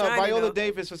No, still shining, Viola though.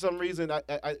 Davis for some reason. I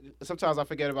sometimes I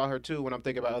forget about her too when I'm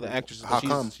thinking about other actresses. How But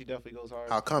come? She definitely goes hard.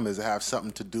 How come? Does it have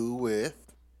something to do with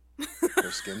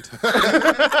her skin tone?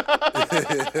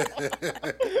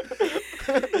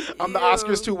 I'm the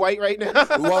Oscars too white right now.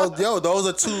 Well, yo, those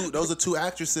are two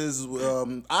actresses,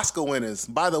 Oscar winners.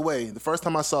 By the way, the first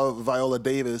time I saw Viola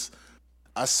Davis,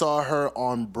 I saw her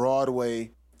on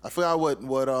Broadway. I forgot what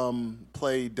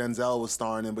play Denzel was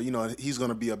starring in, but he's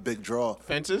gonna be a big draw.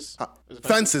 Fences. Is it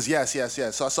Fences, yes.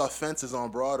 So I saw Fences on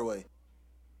Broadway,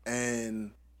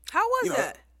 and How was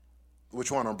that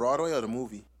which one, on Broadway or the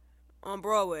movie? on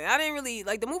Broadway? I didn't really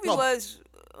like the movie. No. Was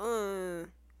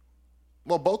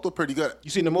Well, both were pretty good.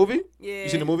 You seen the movie? Yeah. You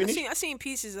seen the movie? I seen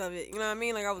pieces of it. You know what I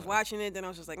mean? Like I was watching it, then I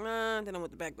was just like, nah. Then I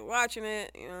went back to watching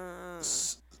it. You know.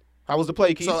 How was the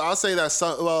play, Keith? So I'll say that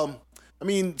some. I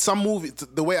mean, some movies.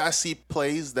 The way I see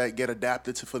plays that get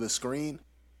adapted for the screen,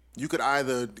 you could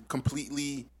either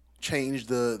completely change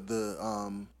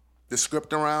the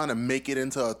script around and make it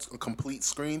into a complete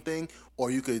screen thing, or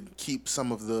you could keep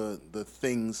some of the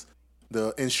things,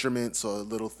 the instruments or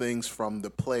little things from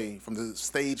the play, from the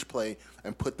stage play,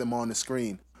 and put them on the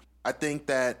screen. I think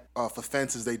that for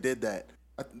Fences they did that.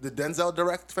 Did Denzel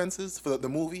direct Fences for the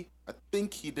movie? I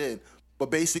think he did. But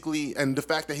basically, and the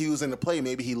fact that he was in the play,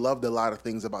 maybe he loved a lot of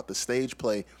things about the stage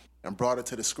play and brought it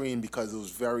to the screen because it was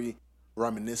very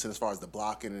reminiscent as far as the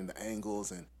blocking and the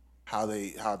angles and how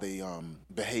they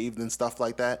behaved and stuff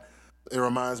like that. It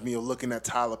reminds me of looking at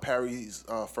Tyler Perry's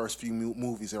first few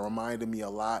movies. It reminded me a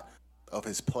lot of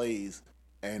his plays.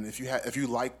 And if you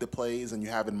like the plays and you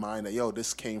have in mind that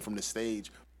this came from the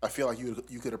stage, I feel like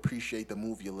you could appreciate the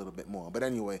movie a little bit more. But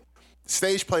anyway,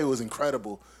 stage play was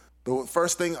incredible. The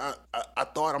first thing I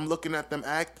thought, I'm looking at them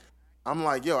act, I'm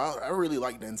like, I really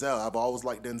like Denzel. I've always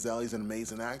liked Denzel. He's an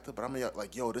amazing actor. But I'm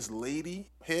like, this lady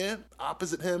here,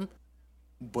 opposite him,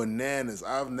 bananas.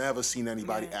 I've never seen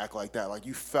anybody act like that. Like,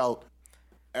 you felt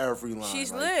every line.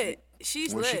 She's like, lit.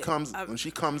 She's when lit. When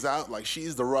she comes out, like,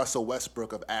 she's the Russell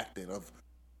Westbrook of acting, of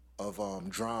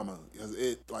drama.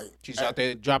 She's out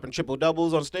there dropping triple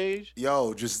doubles on stage.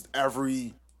 Just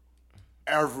every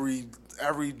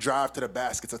drive to the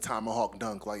basket's a tomahawk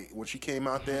dunk. Like, when she came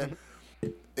out there,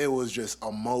 it was just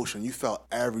emotion. You felt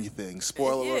everything.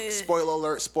 Spoiler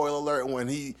alert.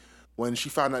 When she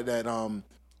found out that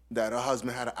her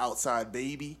husband had an outside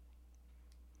baby,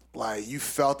 like, you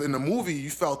felt in the movie, you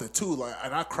felt it too. Like,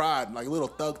 and I cried like little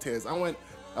thug tears. I went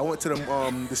to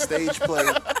the stage play.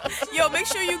 Make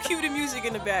sure you cue the music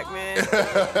in the back, man.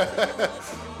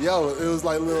 It was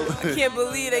like little. I can't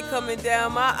believe they coming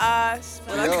down my eyes.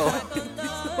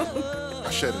 I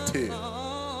shed a tear.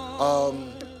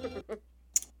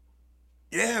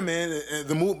 Yeah, man.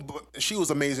 The movie, she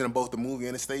was amazing in both the movie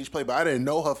and the stage play, but I didn't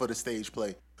know her for the stage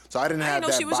play, so I didn't have that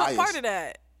bias. I didn't know she was a part of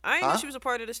that. I didn't know she was a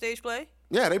part of the stage play.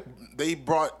 Yeah, they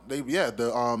brought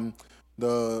the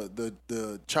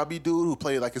chubby dude who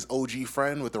played like his OG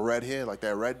friend with the red hair, like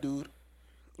that red dude.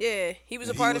 Yeah, he was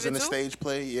a part of it too. He was in the stage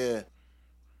play. Yeah.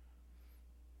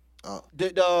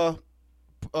 Did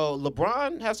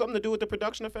LeBron have something to do with the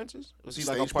production of Fences? Was he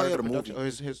like a part of the production? Or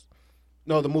his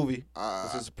no, the movie.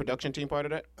 Was his production team part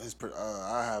of that?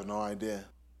 I have no idea.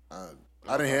 I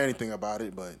didn't hear anything about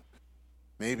it, but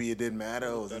maybe it didn't matter.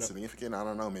 Or was insignificant? I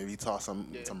don't know. Maybe he tossed some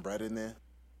bread in there.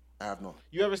 I have no.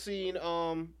 You ever seen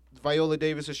Viola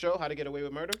Davis' show, How to Get Away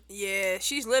with Murder? Yeah,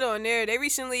 she's lit on there. They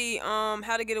recently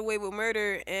How to Get Away with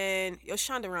Murder, and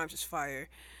Shonda Rhimes is fire.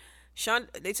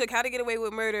 They took How to Get Away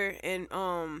with Murder and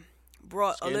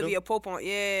brought Scandal? Olivia Pope on.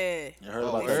 Yeah. You heard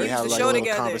about that? They had like a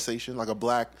little conversation,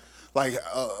 like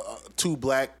two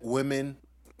black women.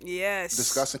 Yes.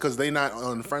 Discussing, because they not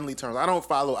on friendly terms. I don't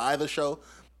follow either show,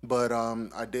 but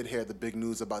I did hear the big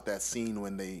news about that scene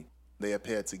when they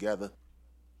appeared together.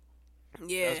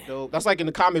 Yeah, that's dope. That's like in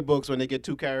the comic books when they get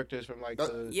two characters from like.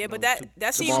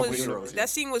 That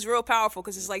scene was real powerful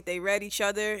because it's like they read each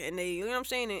other and they, you know what I'm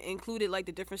saying, it included like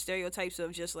the different stereotypes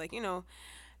of just like,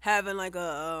 having like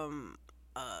a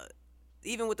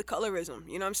even with the colorism,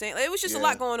 you know what I'm saying? Like, it was just a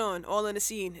lot going on all in the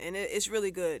scene, and it's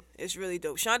really good. It's really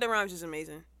dope. Shonda Rhimes is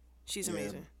amazing. She's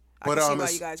amazing. I can see why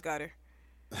you guys got her.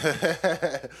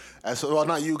 Well,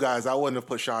 not you guys. I wouldn't have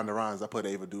put Shonda Rhimes. I put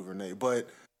Ava DuVernay. But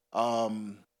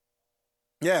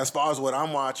as far as what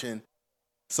I'm watching,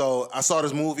 so I saw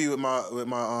this movie with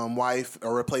my wife,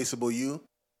 A Replaceable You,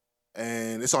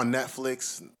 and it's on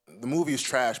Netflix. The movie is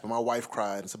trash, but my wife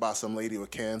cried. It's about some lady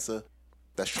with cancer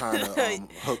that's trying to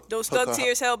hook. Those thug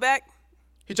tears held back.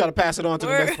 He tried to pass it on to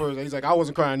the next person. He's like, I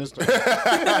wasn't crying this time.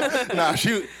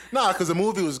 because the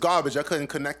movie was garbage. I couldn't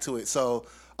connect to it. So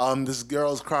this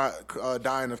girl's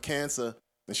dying of cancer,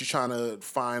 and she's trying to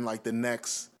find like the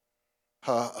next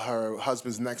her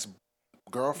husband's next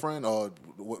girlfriend or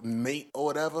mate or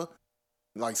whatever,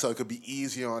 like so it could be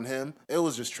easier on him. It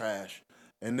was just trash.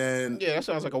 And then that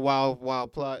sounds like a wild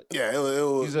plot. Yeah, it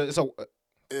was. It's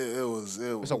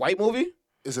a white movie.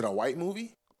 Is it a white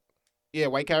movie? Yeah,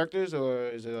 white characters,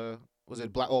 or was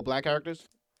it all black characters?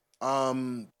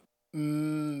 Well,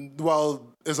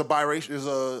 it's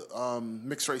a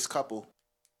mixed race couple.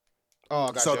 Oh,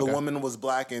 gotcha, so the woman was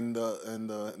black and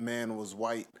the man was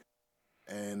white.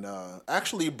 And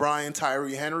actually, Brian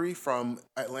Tyree Henry from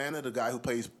Atlanta, the guy who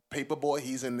plays Paperboy,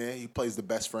 he's in there. He plays the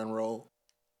best friend role.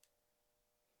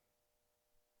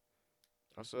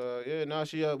 So yeah, no,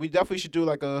 she. We definitely should do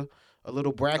like a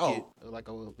little bracket,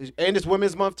 Oh. and it's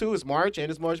Women's Month too. It's March and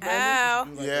it's March Ow.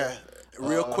 Madness. We should do Yeah,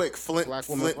 real quick, Black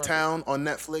Women's Flint Town on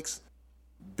Netflix.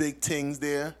 Big things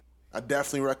there. I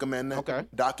definitely recommend that. Okay.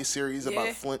 Docuseries about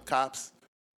Yeah. Flint cops.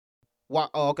 Why?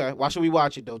 Oh, okay. Why should we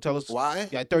watch it though? Tell us. Why?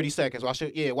 Yeah, 30 seconds. Why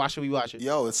should we watch it?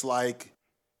 Yo, it's like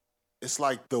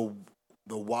the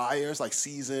Wires, like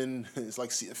season. It's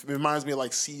like it reminds me of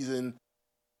like season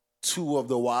 2 of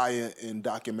The Wire in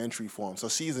documentary form. So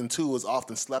season 2 was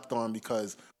often slept on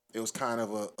because it was kind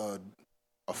of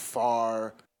a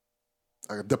far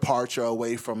departure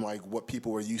away from like what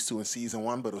people were used to in season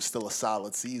 1, but it was still a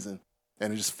solid season,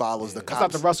 and it just follows the That's cops.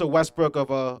 not the Russell Westbrook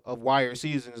of Wire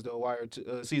seasons though. Wire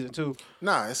season 2.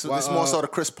 Nah, it's more so the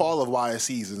Chris Paul of Wire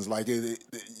seasons. Like you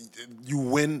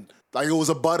win, like it was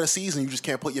a butter season. You just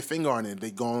can't put your finger on it.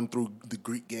 They going through the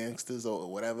Greek gangsters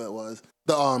or whatever it was.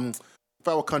 I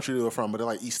forgot what country they were from, but they're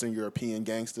like Eastern European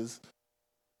gangsters.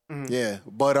 Mm-hmm. Yeah,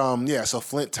 but yeah. So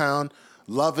Flint Town,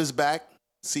 Love is Back,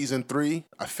 season 3.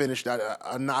 I finished that.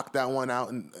 I knocked that one out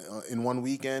in one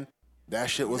weekend. That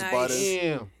shit was Nice. butters.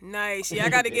 Damn. Nice. Yeah, I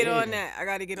got to get on that. I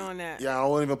got to get on that. Yeah, I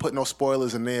won't even put no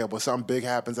spoilers in there, but something big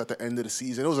happens at the end of the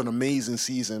season. It was an amazing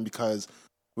season because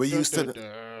we're used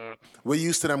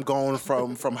to them going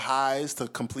from highs to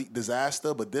complete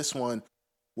disaster, but this one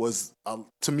was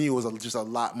to me was just a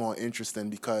lot more interesting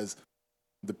because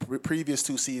the previous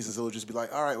 2 seasons it would just be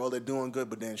like, all right, well they're doing good,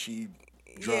 but then she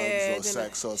drugs or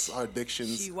sex or her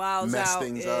addictions she wilds mess out,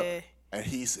 things up. And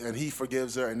he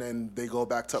forgives her, and then they go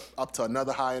back up to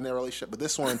another high in their relationship. But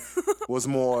this one was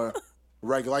more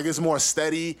regular, like it's more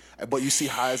steady. But you see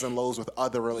highs and lows with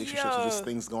other relationships and just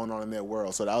things going on in their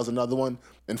world. So that was another one.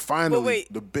 And finally,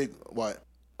 wait. the big what?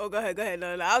 Oh, go ahead.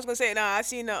 No. I was gonna say, I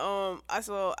seen the I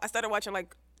started watching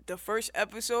like the first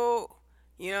episode.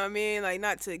 You know what I mean? Like,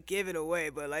 not to give it away,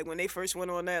 but like when they first went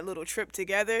on that little trip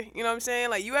together, you know what I'm saying?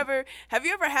 Like, have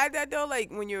you ever had that though? Like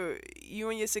when you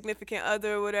and your significant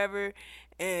other or whatever,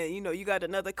 and you got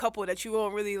another couple that you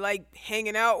don't really like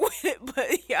hanging out with,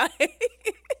 but yeah.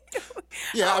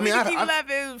 Yeah, I mean, keep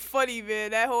laughing. It was funny,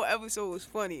 man. That whole episode was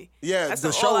funny. Yeah, That's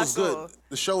the show all I was good. saw.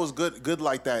 The show was good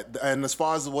like that. And as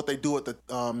far as what they do with the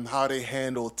how they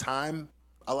handle time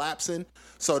elapsing,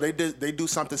 so they do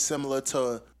something similar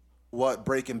to what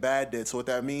Breaking Bad did. So what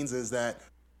that means is that,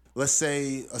 let's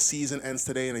say a season ends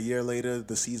today and a year later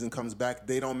the season comes back.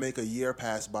 They don't make a year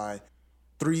pass by.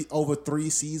 Over 3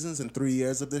 seasons and 3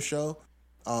 years of this show,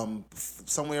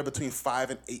 somewhere between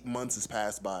 5 and 8 months has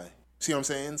passed by. See what I'm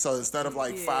saying? So instead of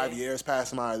like 5 years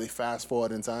passing by, they fast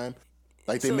forward in time.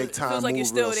 Like they So make it time feels like move you're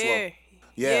still real there. slow.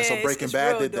 Yeah, so it's- Breaking it's Bad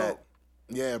real did dope.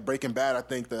 that. Yeah, Breaking Bad, I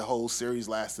think the whole series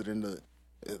lasted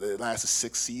it lasted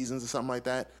 6 seasons or something like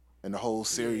that. And the whole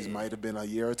series might have been a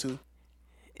year or 2.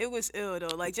 It was ill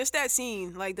though. Like just that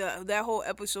scene, like that whole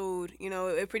episode.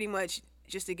 It pretty much,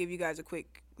 just to give you guys a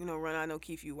quick run. I know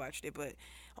Keith, you watched it, but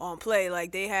on Play,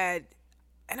 like they had,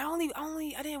 and I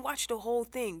didn't watch the whole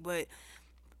thing, but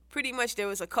pretty much there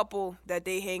was a couple that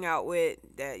they hang out with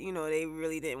that they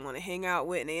really didn't want to hang out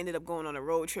with, and they ended up going on a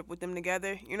road trip with them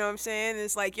together. You know what I'm saying? And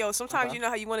it's like, yo, sometimes you know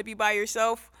how you want to be by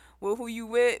yourself with who you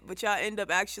with, but y'all end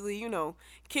up actually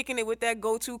kicking it with that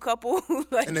go-to couple.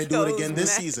 Like, And they do it again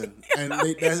this season, and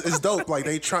it's dope. Like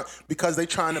they trying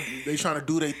to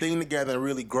do their thing together and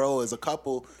really grow as a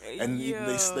couple, and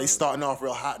they starting off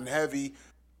real hot and heavy,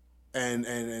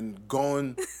 and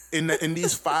going in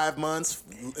these 5 months,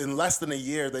 in less than a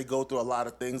year, they go through a lot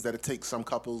of things that it takes some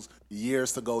couples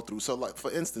years to go through. So like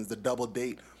for instance, the double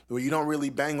date where you don't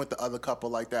really bang with the other couple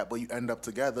like that, but you end up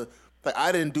together. Like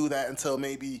I didn't do that until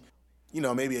maybe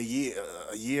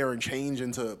a year and change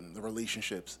into the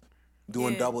relationships,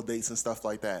 doing double dates and stuff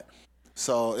like that.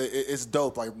 So it's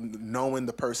dope, like knowing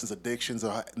the person's addictions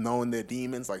or knowing their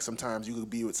demons. Like sometimes you could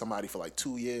be with somebody for like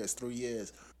 2 years, 3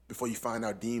 years before you find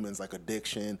out demons like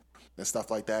addiction and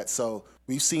stuff like that. So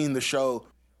we've seen the show.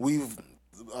 What's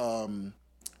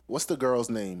the girl's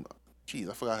name? Jeez,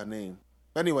 I forgot her name.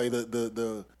 Anyway,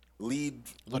 the lead.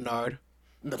 Leonard.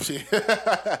 No,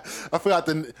 I forgot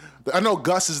I know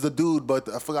Gus is the dude, but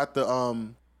I forgot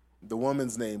the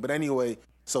woman's name. But anyway,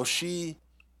 so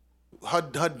her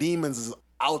demons is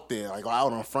out there, like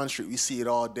out on Front Street. We see it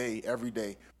all day, every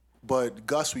day. But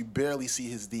Gus, we barely see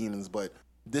his demons. But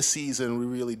this season, we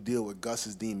really deal with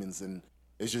Gus's demons, and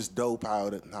it's just dope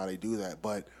how they do that.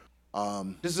 But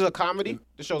this is a comedy.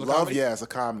 The show's a Love, comedy. yeah, it's a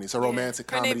comedy. It's a romantic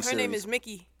comedy Her series. name is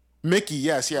Mickey. Mickey,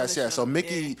 yes. So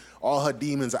Mickey, Yeah. all her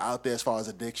demons are out there as far as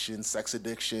addiction, sex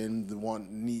addiction,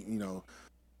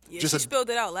 Yeah, Just she a-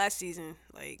 spilled it out last season.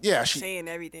 Like, Yeah, saying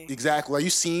everything. exactly. Like,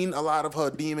 you've seen a lot of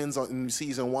her demons in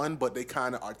season 1, but they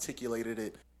kind of articulated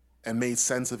it and made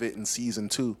sense of it in season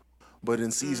 2. But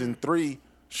in season 3,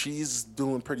 she's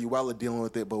doing pretty well at dealing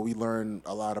with it, but we learn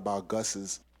a lot about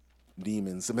Gus's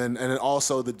demons. And then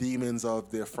also the demons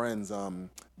of their friends,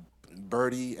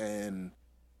 Birdie and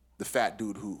the fat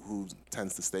dude who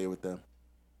tends to stay with them.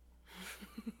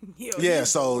 Yeah,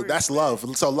 so that's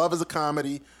Love. So Love is a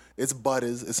comedy. It's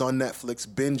Butters. It's on Netflix.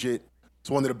 Binge it. It's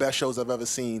one of the best shows I've ever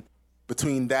seen.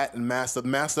 Between that and Master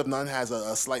of None has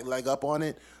a slight leg up on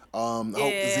it. I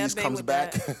hope Disease comes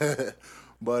back.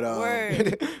 But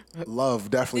Love,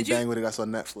 definitely bang with it. That's on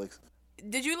Netflix.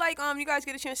 Did you you guys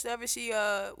get a chance to ever see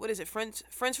what is it, Friends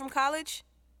from College?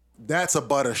 That's a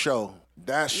Butter show.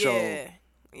 That show.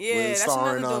 Yeah, that's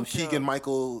starring another dope Keegan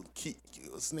Michael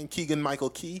what's his name? Keegan Michael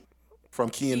Key from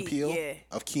Key and Peele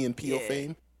of Key and Peele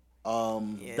fame.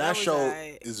 That show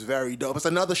is very dope. It's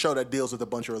another show that deals with a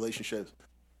bunch of relationships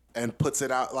and puts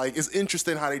it out. Like, it's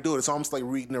interesting how they do it. It's almost like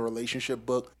reading a relationship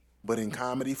book, but in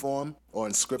comedy form or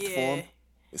in script form.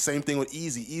 The same thing with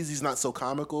Easy. Easy's not so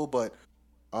comical, but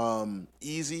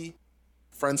Easy,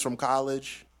 Friends from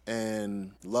College,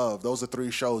 and Love. Those are 3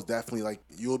 shows definitely, like,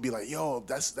 you'll be like, yo,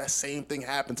 that same thing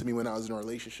happened to me when I was in a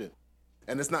relationship.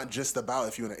 And it's not just about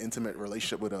if you're in an intimate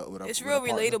relationship with a It's real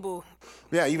relatable.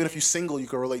 Yeah, even if you're single, you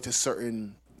can relate to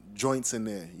certain joints in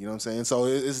there. You know what I'm saying? So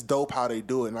it's dope how they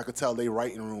do it. And I could tell they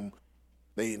writing room,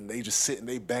 they just sitting,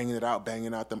 they banging out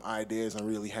them ideas and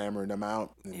really hammering them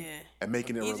out and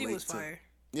making it Easy relate was to. fire.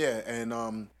 Yeah, and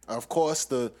of course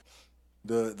the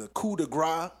coup de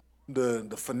grace,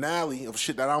 the finale of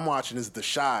shit that I'm watching is The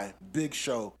Chi. Big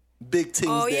show. Big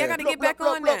things Oh, yeah, there. I gotta get back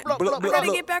on that. I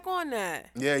gotta get back on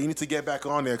that. Yeah, you need to get back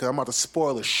on there because I'm about to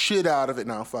spoil the shit out of it.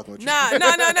 Now I'm fucking with you. Nah. I'm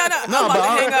about to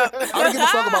hang up. I don't give a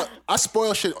fuck about. I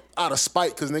spoil shit out of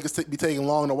spite because niggas be taking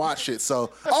long to watch shit.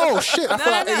 So, oh shit, I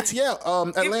forgot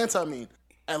ATL. Atlanta, I mean.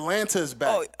 Atlanta's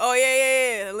back. Oh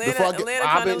yeah.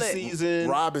 Atlanta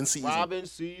Robin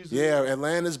season. Yeah,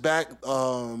 Atlanta's back.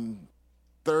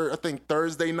 I think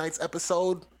Thursday night's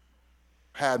episode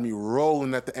had me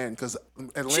rolling at the end because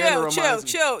Atlanta reminds me.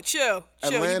 Chill.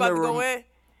 You about to go in?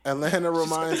 Atlanta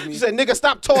reminds me. You said, nigga,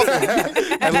 stop talking.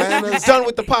 Atlanta's done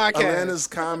with the podcast. Atlanta's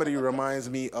comedy reminds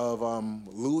me of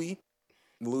Louis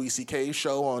C.K.'s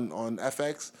show on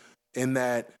FX in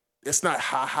that it's not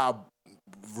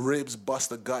ribs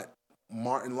bust a gut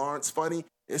Martin Lawrence funny.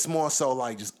 It's more so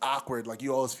like just awkward. Like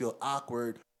you always feel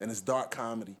awkward and it's dark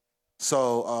comedy.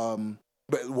 So,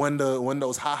 but when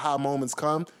those moments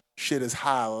come, shit is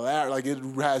hilarious. Like it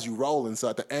has you rolling. So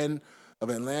at the end of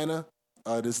Atlanta,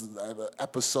 this is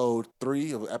episode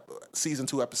 3 of season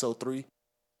 2, episode 3,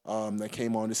 that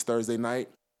came on this Thursday night.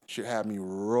 Shit had me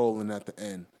rolling at the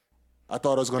end. I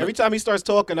thought I was gonna. Every time he starts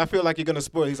talking, I feel like you're gonna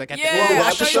spoil. He's like,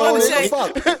 watch the show. What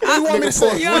do you want me to say?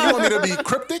 What do you want me to be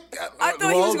cryptic? I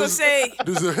thought he was gonna say.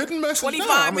 There's a hidden message.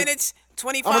 25 minutes.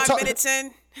 25 minutes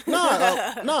in.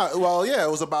 Nah. Well, yeah,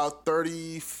 it was about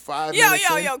 35 minutes.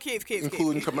 Yo, Keith.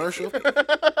 Including commercial. Every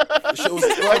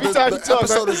time you talk,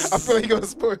 I feel like you're gonna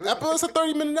spoil it. It's a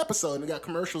 30-minute episode, and it got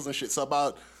commercials and shit. So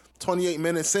about 28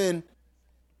 minutes in,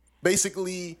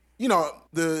 basically, you know,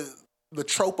 the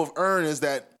trope of Earn is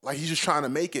that like he's just trying to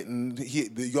make it, and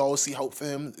you always see hope for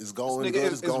him. It's going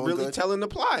good. It's going really good. Telling the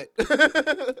plot.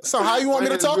 So how you want me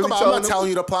to talk about? I'm not telling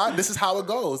you the plot. This is how it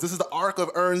goes. This is the arc of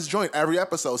Earn's joint. Every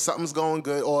episode, something's going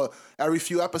good, or every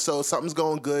few episodes, something's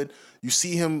going good. You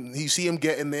see him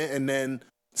getting there, and then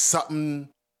something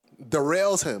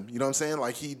derails him. You know what I'm saying?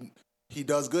 Like he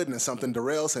does good, and then something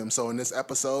derails him. So in this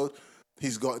episode,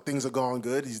 things are going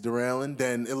good. He's derailing.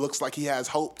 Then it looks like he has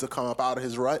hope to come up out of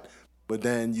his rut. But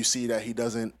then you see that he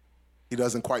doesn't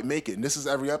quite make it. And this is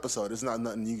every episode. It's not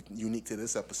nothing unique to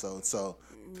this episode. So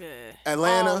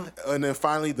Atlanta, and then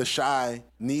finally The Chi.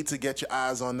 Need to get your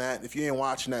eyes on that. If you ain't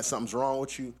watching that, something's wrong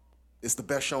with you. It's the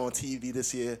best show on TV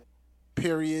this year,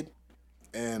 period.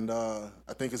 And I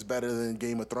think it's better than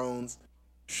Game of Thrones.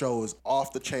 Show is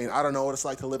off the chain. I don't know what it's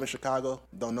like to live in Chicago.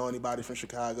 Don't know anybody from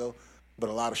Chicago. But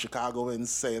a lot of Chicagoans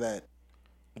say that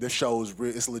this show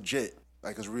is legit.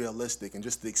 Like it's realistic, and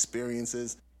just the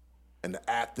experiences and the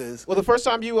actors. Well, the first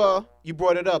time you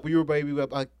brought it up, we were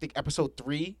I think episode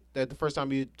 3. That the first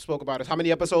time you spoke about it. How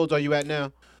many episodes are you at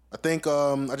now? I think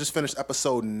I just finished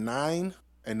episode 9,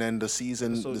 and then the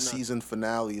season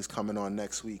finale is coming on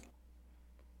next week.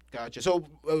 Gotcha. So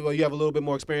you have a little bit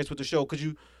more experience with the show. Could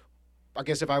you? I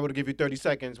guess if I were to give you 30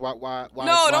 seconds, why?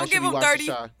 No, don't give him 30.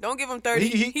 Don't give him 30.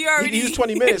 He already. He used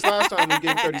 20 minutes last time. We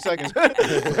gave him 30 seconds.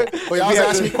 Well, y'all was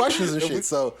asking me questions and shit.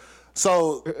 So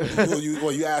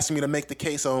you asked me to make the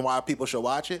case on why people should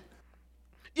watch it.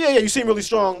 Yeah. You seem really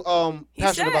strong,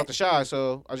 passionate about The Chi.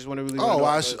 So I just want to really know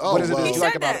what is it that you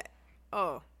like about it?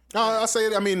 Oh. I say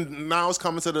it. I mean, now it's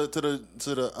coming to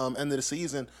the end of the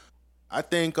season. I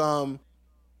think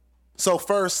so.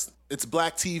 First, it's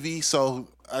black TV, so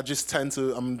I just tend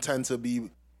to be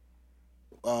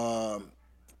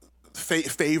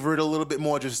favorite a little bit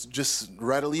more, just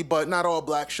readily. But not all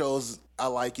black shows I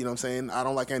like. You know what I'm saying? I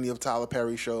don't like any of Tyler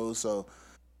Perry's shows. So,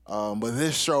 but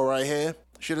this show right here,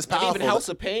 shit is powerful. Not even House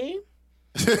of Pain.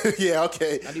 Yeah,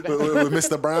 okay. With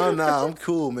Mr. Brown, nah, I'm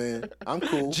cool, man. I'm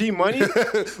cool. G Money,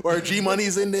 or G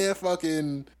Money's in there.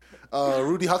 Fucking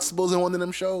Rudy Huxtable's in one of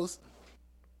them shows.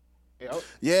 Yep.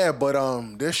 Yeah,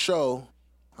 but this show,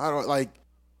 I don't like.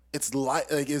 It's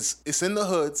it's in the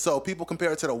hood, so people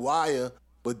compare it to The Wire.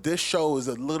 But this show is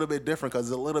a little bit different because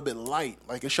it's a little bit light.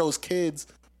 Like, it shows kids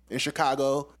in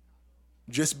Chicago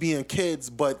just being kids,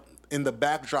 but in the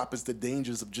backdrop is the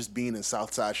dangers of just being in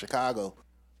Southside Chicago.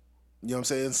 You know what I'm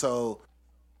saying? So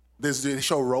they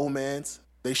show romance.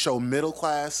 They show middle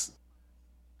class.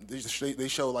 They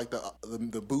show like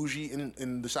the bougie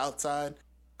in the South Side.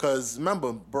 Because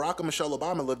remember, Barack and Michelle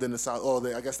Obama lived in the South. Oh,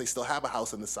 I guess they still have a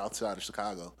house in the South Side of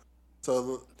Chicago.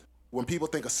 So when people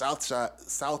think of South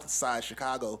Side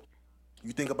Chicago,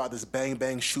 you think about this bang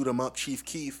bang shoot 'em up Chief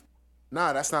Keef.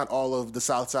 Nah, that's not all of the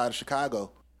South Side of Chicago. You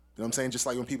know what I'm saying? Just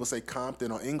like when people say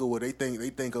Compton or Inglewood, they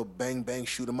think of bang bang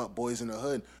shoot 'em up boys in the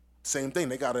hood. Same thing.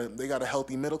 They got a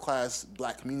healthy middle class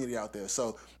black community out there.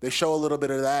 So they show a little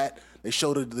bit of that. They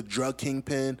show the drug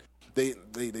kingpin.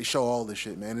 They show all this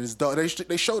shit, man.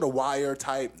 They show the Wire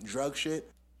type drug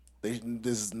shit.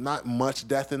 There's not much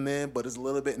death in there, but it's a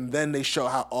little bit. And then they show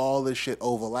how all this shit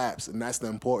overlaps, and that's the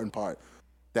important part.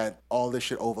 That all this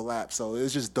shit overlaps. So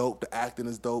it's just dope. The acting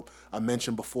is dope. I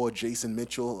mentioned before Jason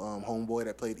Mitchell, homeboy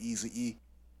that played Eazy-E,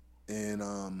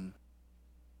 and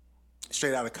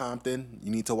Straight Outta Compton.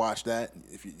 You need to watch that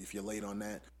if you're late on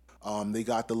that. They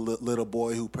got the little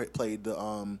boy who played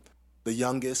the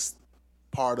youngest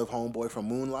part of Homeboy from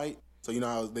Moonlight. So you know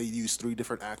how they use 3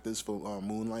 different actors for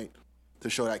Moonlight to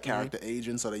show that character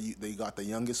aging. So they got the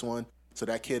youngest one. So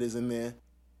that kid is in there.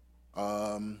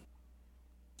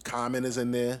 Common is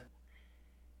in there.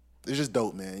 It's just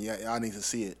dope, man. Yeah, I need to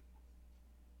see it.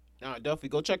 No, definitely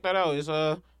go check that out. It's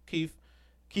Keith.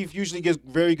 Keith usually gives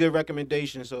very good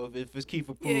recommendations, so if it's Keith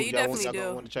approved,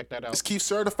 y'all want to check that out. It's Keith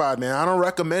certified, man. I don't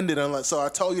recommend it unless. So I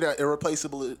told you that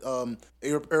irreplaceable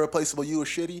you is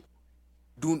shitty.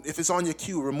 If it's on your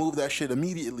queue, remove that shit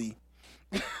immediately.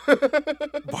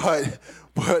 but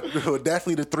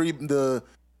definitely the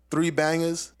three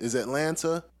bangers is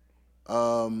Atlanta,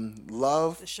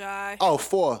 Love, The Shy.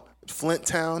 4 Flint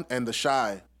Town and The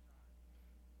Shy.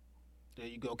 There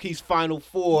you go. Keith's final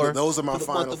 4. Yeah, those are my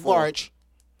final 4. March.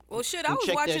 Well, shit, I was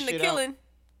watching The Killing. Out.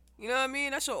 You know what I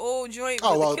mean? That's an old joint,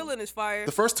 but The Killing is fire.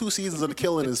 The first 2 seasons of The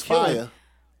Killing is fire.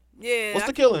 Yeah. What's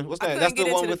The Killing? What's that? That's the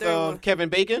one with Kevin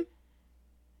Bacon?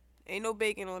 Ain't no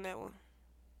bacon on that one.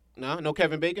 No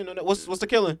Kevin Bacon on that. What's The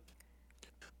Killing?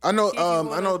 I know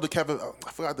the Kevin.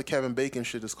 I forgot the Kevin Bacon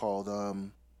shit is called.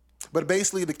 But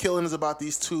basically, The Killing is about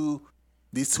these two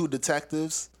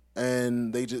detectives,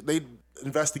 and they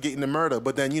investigating the murder.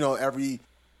 But then every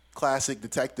classic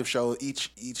detective show,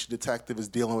 each detective is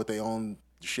dealing with their own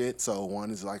shit. So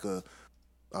one is like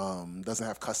doesn't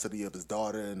have custody of his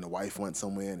daughter, and the wife went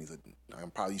somewhere, and he's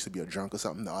probably used to be a drunk or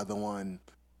something. The other one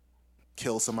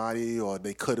killed somebody, or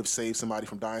they could have saved somebody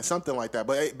from dying, something like that.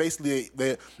 But basically,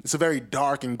 it's a very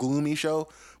dark and gloomy show.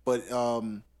 But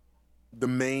the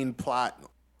main plot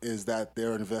is that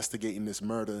they're investigating this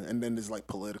murder, and then there's like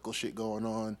political shit going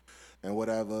on and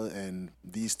whatever. And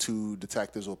these 2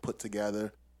 detectives were put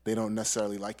together. They don't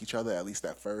necessarily like each other, at least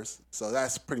at first. So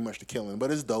that's pretty much The Killing.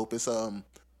 But it's dope. It's a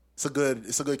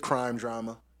good crime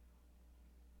drama.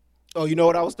 Oh, you know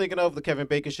what I was thinking of? The Kevin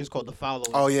Bacon shit's called The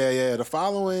Following. Oh yeah, The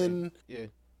Following. Yeah,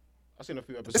 I've seen a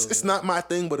few episodes. It's not my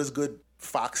thing, but it's good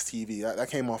Fox TV. That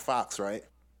came on Fox, right?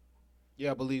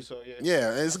 Yeah, I believe so. Yeah.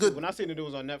 Yeah, it's good. When I seen it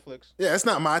was on Netflix. Yeah, it's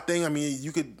not my thing. I mean,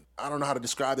 I don't know how to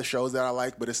describe the shows that I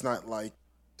like, but it's not like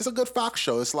it's a good Fox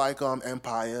show. It's like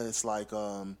Empire. It's like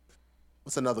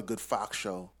what's another good Fox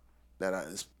show that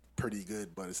is pretty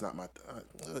good, but it's not my.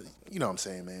 You know what I'm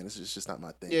saying, man? It's just not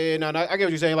my thing. Yeah, no, I get what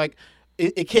you're saying. Like,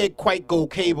 it can't quite go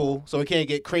cable, so it can't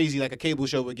get crazy like a cable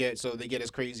show would get. So they get as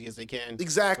crazy as they can.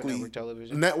 Exactly. Network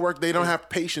television. Network, they don't have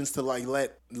patience to like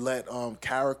let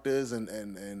characters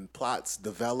and plots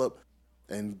develop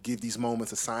and give these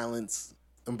moments of silence.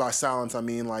 And by silence, I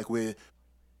mean like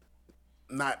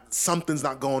something's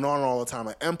not going on all the time.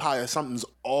 Like Empire, something's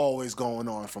always going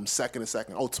on from second to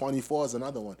second. 24 is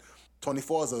another one.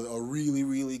 24 is a really,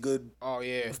 really good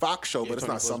Fox show, but it's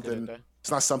not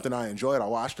something I enjoyed. I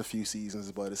watched a few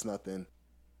seasons, but it's nothing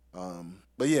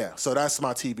But yeah, so that's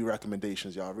my TV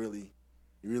recommendations, y'all. You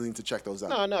really need to check those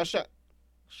out. No,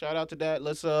 shout out to that.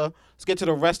 Let's get to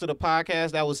the rest of the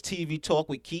podcast. That was TV Talk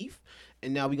with Keith,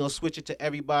 and now we're gonna switch it to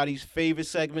everybody's favorite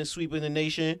segment, Sweeping the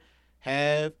Nation.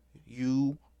 Have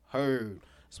you heard?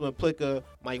 So when Plicker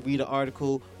might read an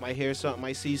article, might hear something,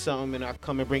 might see something, and I'll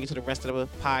come and bring it to the rest of the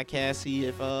podcast, see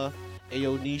if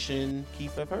Ayo Niche and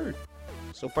Keith have heard.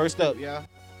 So first up, y'all.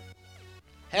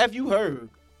 Have you heard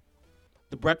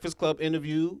the Breakfast Club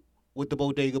interview with the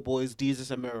Bodega Boys,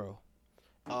 Desus and Mero?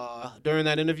 During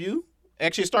that interview,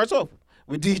 actually it starts off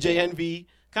with DJ Envy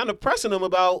kind of pressing him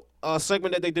about a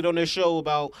segment that they did on their show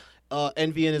about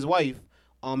Envy and his wife.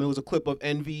 It was a clip of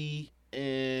Envy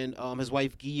and his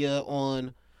wife Gia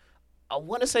on, I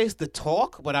want to say it's The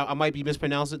Talk, but I might be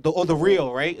mispronouncing it. The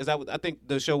Real, right? Is that what, I think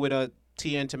the show with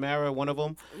Tia and Tamara, one of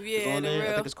them, is on there.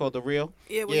 Real. I think it's called The Real.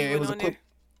 Yeah, it was a clip.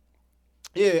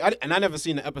 Yeah, I never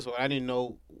seen the episode. I didn't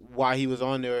know why he was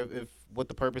on there, if what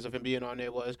the purpose of him being on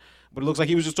there was. But it looks like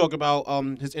he was just talking about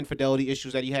his infidelity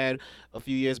issues that he had a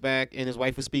few years back, and his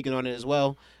wife was speaking on it as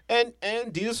well. And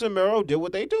Desus and Mero did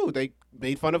what they do. They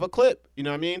made fun of a clip. You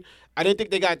know what I mean? I didn't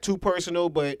think they got too personal,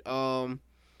 but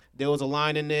there was a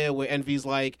line in there where Envy's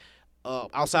like,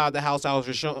 outside the house I was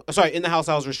Rashawn. Sorry, in the house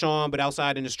I was Rashawn, but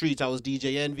outside in the streets I was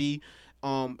DJ Envy.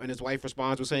 And his wife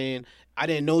responds with saying, I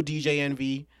didn't know DJ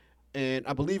Envy. And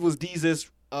I believe it was Desus,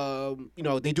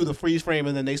 they do the freeze frame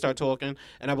and then they start talking.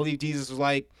 And I believe Desus was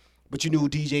like, but you knew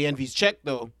DJ Envy's check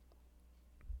though.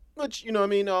 Which, you know what I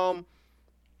mean?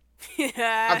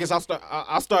 Yeah. I guess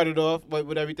I'll start it off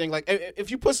with everything. Like,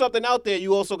 if you put something out there,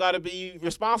 you also got to be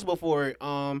responsible for it.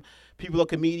 People are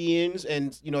comedians,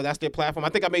 and that's their platform. I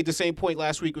think I made the same point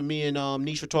last week when me and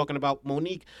Niche were talking about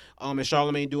Monique and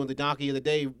Charlamagne doing the donkey of the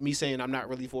day. Me saying I'm not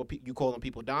really for you calling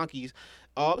people donkeys.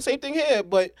 Same thing here,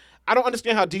 but I don't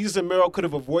understand how Desus and Mero could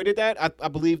have avoided that. I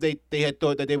believe they had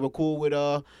thought that they were cool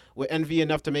with Envy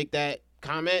enough to make that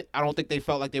comment. I don't think they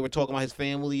felt like they were talking about his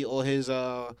family or his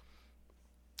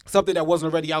something that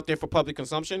wasn't already out there for public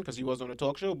consumption because he was on a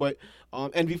talk show. But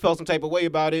Envy felt some type of way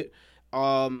about it,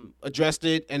 addressed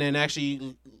it, and then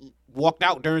actually walked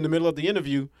out during the middle of the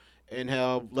interview and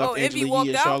left Angela Yee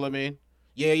and Charlamagne.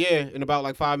 Yeah. And about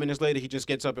like 5 minutes later, he just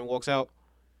gets up and walks out.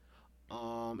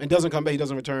 And doesn't come back. He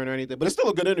doesn't return or anything. But it's still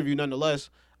a good interview nonetheless.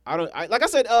 Like I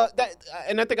said,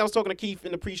 and I think I was talking to Keith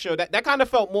in the pre-show. That kind of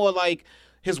felt more like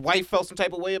his wife felt some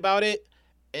type of way about it.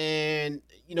 And,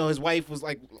 his wife was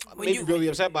like maybe really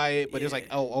upset by it, but it's like,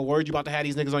 oh, word, you about to have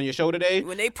these niggas on your show today?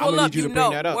 When they pull up, you know,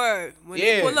 word. When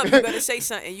they pull up, you better say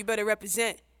something. You better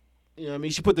represent. You know what I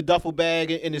mean? She put the duffel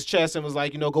bag in his chest and was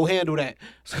like, go handle that.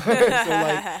 So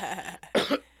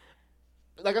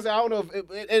like I said, I don't know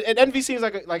if Envy seems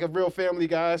like a real family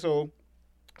guy, so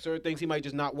certain things he might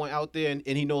just not want out there, and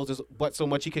he knows his butt so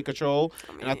much he can control.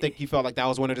 And I think he felt like that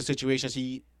was one of the situations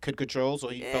he could control, so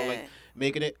he felt like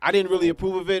making it. I didn't really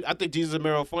approve of it. I think Desus and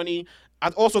Mero funny. I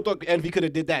also thought Envy could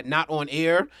have did that not on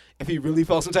air if he really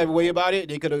felt some type of way about it.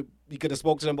 He could have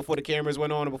spoke to them before the cameras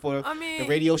went on or before the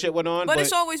radio shit went on. But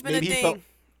it's always been a thing.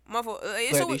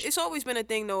 It's always been a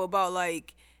thing though about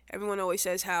like everyone always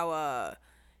says how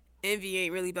Envy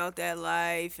ain't really about that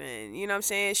life, and you know what I'm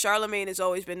saying? Charlamagne has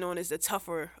always been known as the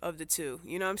tougher of the two.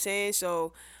 You know what I'm saying?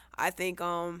 So I think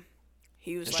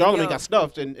he was Charlamagne got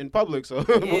stuffed in public, so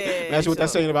that's what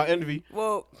that's saying about Envy.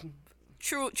 Well,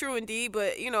 true indeed,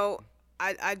 but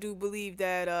I do believe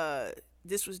that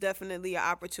this was definitely an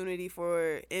opportunity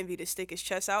for Envy to stick his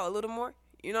chest out a little more.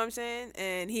 You know what I'm saying?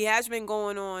 And he has been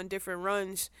going on different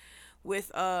runs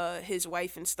with his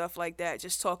wife and stuff like that,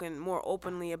 just talking more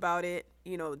openly about it.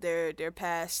 Their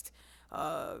past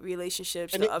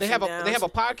relationships. And they have a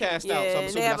podcast out, so I'm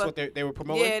assuming that's what they were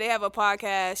promoting. Yeah, they have a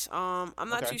podcast. I'm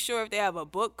not too sure if they have a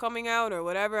book coming out or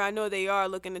whatever. I know they are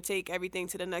looking to take everything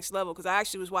to the next level because I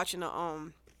actually was watching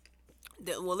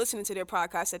listening to their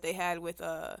podcast that they had with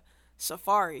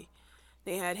Safari.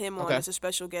 They had him on as a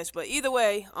special guest. But either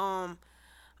way, I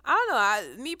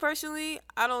don't know. Me personally,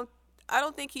 I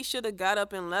don't think he should have got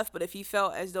up and left, but if he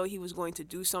felt as though he was going to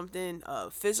do something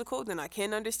physical, then I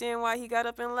can understand why he got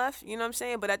up and left. You know what I'm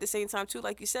saying? But at the same time, too,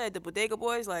 like you said, the Bodega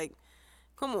Boys, like,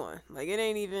 come on. Like, it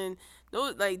ain't even...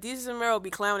 those like, Desus and Mero be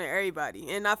clowning everybody.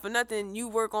 And not for nothing, you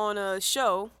work on a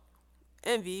show,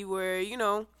 Envy, where,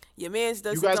 your man's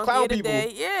does the donkey of the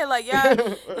day. Yeah, like,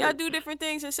 y'all do different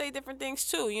things and say different things,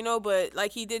 too, but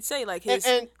like he did say, like, his...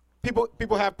 And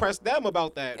people have pressed them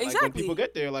about that. Exactly. Like when people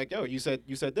get there, like, yo, you said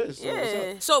this. So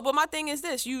yeah. So, but my thing is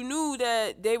this: you knew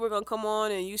that they were gonna come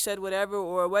on, and you said whatever,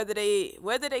 or whether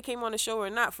they came on the show or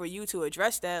not, for you to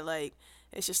address that, like,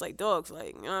 it's just like dogs,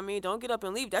 like, you know what I mean? Don't get up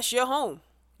and leave. That's your home.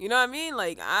 You know what I mean?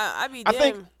 Like, I be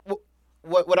damn.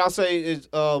 what I'll say is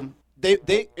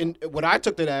they and what I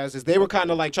took it as is they were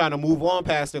kind of like trying to move on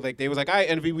past it. Like they was like, all right,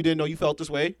 Envy, we didn't know you felt this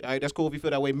way. All right, that's cool if you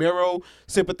feel that way. Miro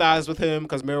sympathized with him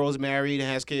because Miro's married and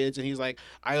has kids, and he's like,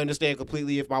 I understand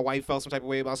completely if my wife felt some type of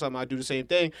way about something, I'd do the same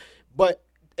thing. But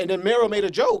and then Miro made a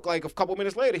joke like a couple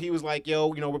minutes later. He was like,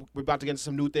 yo, you know, we're about to get into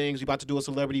some new things. We're about to do a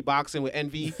celebrity boxing with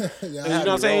Envy. Yeah, and you know what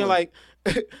I'm saying? Like,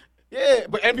 yeah,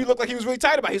 but Envy looked like he was really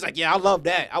tight about it. He's like, yeah, I love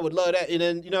that. I would love that. And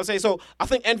then, you know what I'm saying? So I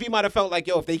think Envy might have felt like,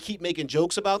 yo, if they keep making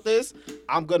jokes about this,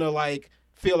 I'm going to, like,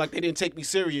 feel like they didn't take me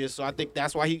serious. So I think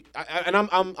that's why and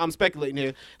I'm speculating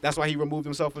here. That's why he removed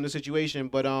himself from the situation.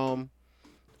 But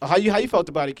how you felt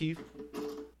about it, Keith?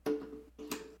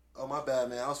 Oh, my bad,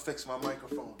 man. I was fixing my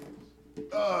microphone.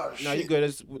 Oh, shit. No, you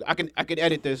good. I can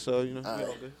edit this, so, you know. All right.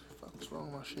 All good. What's wrong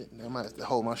with my shit? I might have to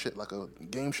hold my shit like a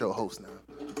game show host now.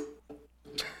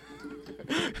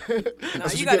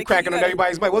 That's you get cracking on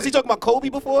everybody's mic. Was he talking about Kobe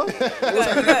before? You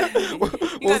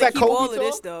gotta keep all of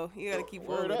this though. You gotta keep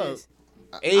all of this.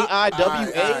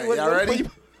 AIWA. Y'all ready?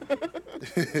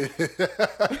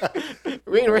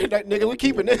 We ain't ready, that nigga. We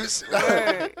keeping this.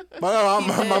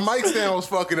 My mic stand was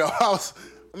fucking up.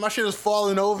 My shit was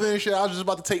falling over and shit. I was just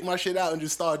about to take my shit out and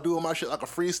just start doing my shit like a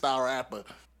freestyle rapper.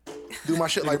 Do my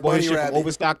shit like Bunny Rabbit.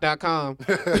 Overstock.com.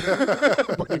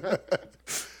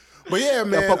 But yeah,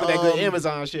 man. Fuck with that good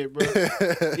Amazon shit, bro.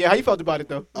 Yeah, how you felt about it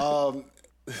though? What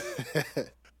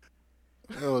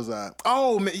was that?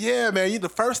 Oh man, yeah, man. The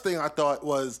first thing I thought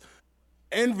was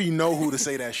Envy know who to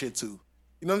say that shit to. You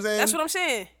know what I'm saying? That's what I'm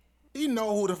saying. He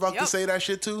know who the fuck to say that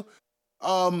shit to.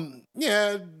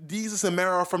 Yeah, Jesus and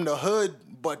Mero from the hood,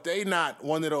 but they not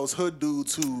one of those hood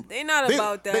dudes who They not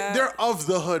about that. They're of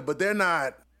the hood, but they're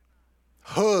not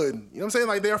hood. You know what I'm saying?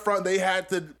 Like they had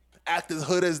to act as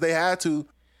hood as they had to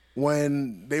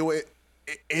when they were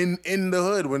in the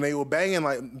hood, when they were banging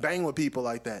with people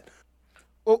like that.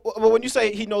 Well, when you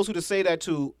say he knows who to say that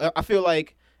to, I feel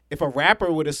like if a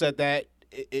rapper would have said that,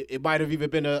 it might have even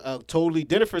been a totally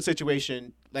different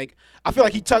situation. Like, I feel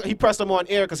like he pressed them on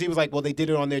air because he was like, well, they did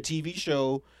it on their TV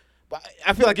show. But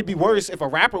I feel like it'd be worse if a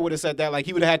rapper would have said that. Like,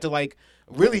 he would have had to, like,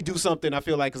 really do something, I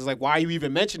feel like. Because it's like, why are you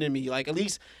even mentioning me? Like, at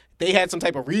least they had some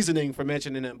type of reasoning for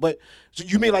mentioning him. But so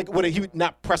you mean, like, would he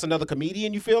not press another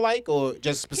comedian, you feel like? Or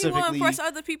just specifically? He wouldn't press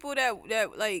other people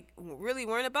that like, really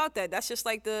weren't about that. That's just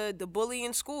like the bully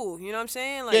in school. You know what I'm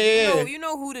saying? Like, you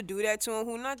know who to do that to and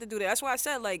who not to do that. That's why I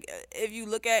said, like, if you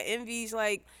look at Envy's,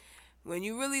 like, when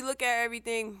you really look at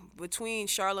everything between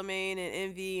Charlamagne and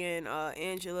Envy and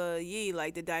Angela Yee,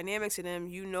 like the dynamics of them,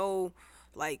 you know,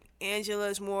 like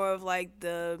Angela's more of like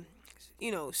the,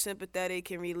 you know, sympathetic,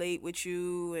 can relate with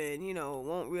you and, you know,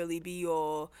 won't really be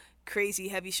all crazy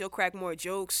heavy. She'll crack more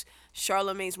jokes.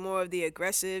 Charlamagne's more of the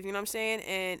aggressive, you know what I'm saying?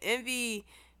 And Envy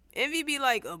be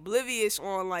like oblivious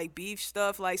on like beef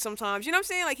stuff, like sometimes, you know what I'm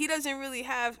saying? Like he doesn't really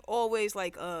have always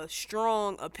like a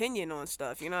strong opinion on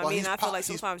stuff, you know what I mean? I feel like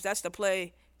sometimes that's the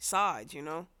play sides, you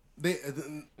know? Go ahead,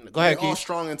 they're Keith. all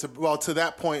strong into, well, to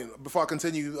that point, before I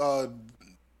continue,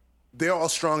 they're all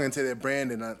strong into their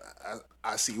brand, and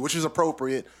I see, which is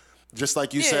appropriate. Just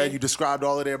like you said, you described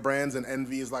all of their brands, and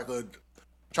Envy is like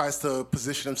tries to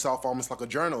position himself almost like a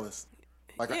journalist.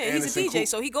 Like he's a DJ,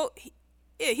 so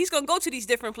he's gonna go to these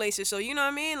different places. So you know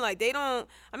what I mean? Like they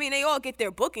all get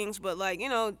their bookings, but like, you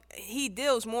know, he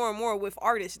deals more and more with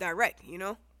artists direct, you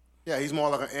know? Yeah, he's more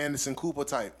like an Anderson Cooper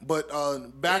type. But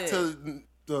back to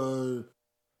the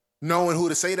knowing who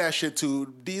to say that shit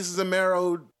to, Jesus and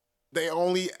Mero, they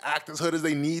only act as hood as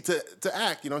they need to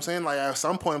act. You know what I'm saying? Like at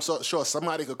some point, I'm sure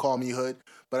somebody could call me hood,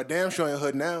 but I damn sure ain't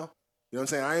hood now. You know what I'm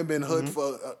saying? I ain't been hood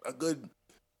for a good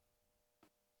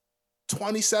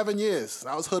 27 years.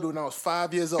 I was hood when I was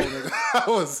 5 years old.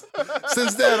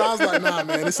 Since then, I was like, nah,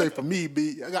 man, this ain't for me,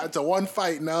 B. I got into one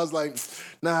fight, and I was like,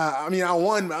 nah, I mean, I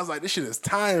won, but I was like, this shit is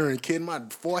tiring, kid. My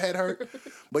forehead hurt.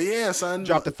 But yeah, son.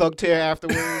 Dropped the thug tear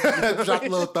afterwards. Dropped a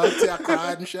little thug tear. I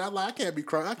cried and shit. I was like, I can't be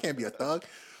crying. I can't be a thug.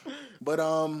 But,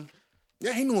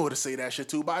 yeah, he knew who to say that shit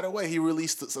to. By the way, he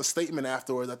released a statement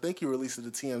afterwards. I think he released it to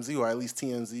TMZ, or at least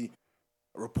TMZ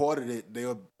reported it.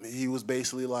 He was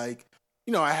basically like,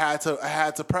 you know, I had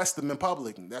to press them in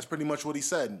public. That's pretty much what he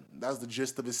said. That's the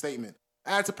gist of his statement.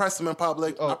 I had to press them in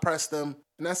public. I pressed them,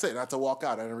 and that's it. I had to walk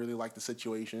out. I didn't really like the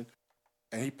situation.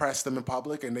 And he pressed them in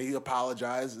public, and they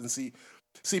apologized. And see,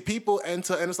 people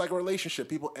enter, and it's like a relationship.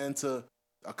 People enter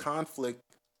a conflict.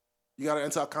 You got to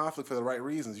enter a conflict for the right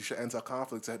reasons. You should enter a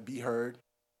conflict to be heard,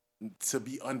 to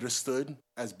be understood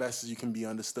as best as you can be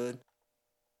understood.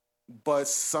 But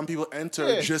some people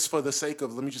enter just for the sake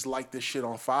of, let me just light this shit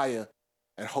on fire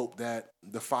and hope that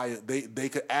the fire they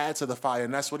could add to the fire,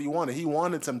 and that's what he wanted. He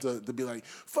wanted them to be like,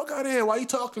 fuck out of here, why you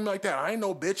talking to me like that? I ain't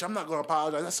no bitch, I'm not gonna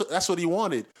apologize. That's what he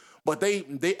wanted. But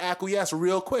they acquiesced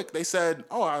real quick. They said,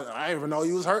 oh, I didn't even know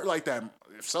you was hurt like that.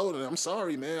 If so, then I'm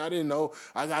sorry, man. I didn't know.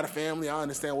 I got a family. I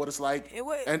understand what it's like.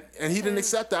 And he didn't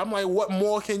accept that. I'm like, what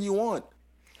more can you want?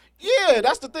 Yeah,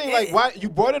 that's the thing. Like, why you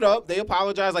brought it up? They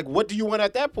apologized. Like, what do you want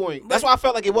at that point? That's why I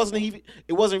felt like it wasn't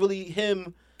really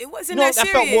him. It wasn't that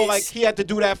serious. I felt more like he had to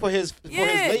do that for his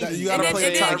lady. You gotta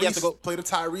play the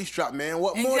Tyrese drop, man.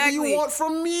 What more do you want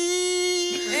from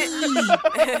me?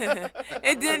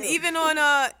 And then even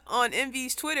on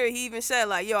Envy's Twitter, he even said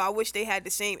like, "Yo, I wish they had the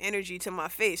same energy to my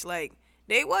face." Like,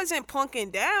 they wasn't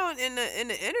punking down in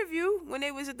the interview when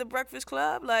they was at the Breakfast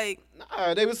Club. Like,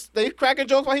 nah, they cracking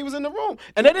jokes while he was in the room,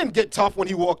 and they didn't get tough when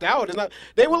he walked out. It's not.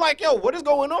 They were like, "Yo, what is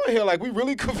going on here?" Like, we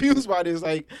really confused by this.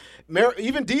 Like,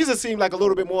 even Deezus seemed like a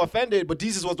little bit more offended, but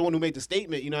Deezus was the one who made the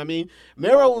statement. You know what I mean?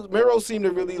 Mero seemed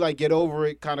to really like get over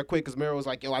it kind of quick, because Mero was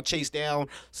like, "Yo, I chased down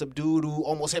some dude who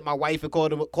almost hit my wife and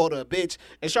called her a bitch,"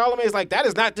 and Charlamagne's like, "That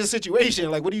is not this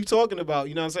situation. Like, what are you talking about?"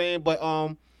 You know what I'm saying? But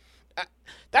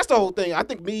that's the whole thing. I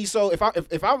think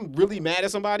if I'm really mad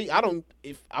at somebody,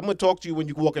 if I'm gonna talk to you when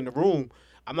you walk in the room,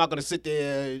 I'm not gonna sit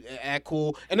there and act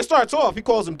cool. And it starts off, he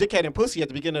calls him dickhead and pussy at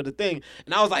the beginning of the thing,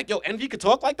 and I was like, yo, Envy could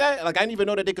talk like that? Like, I didn't even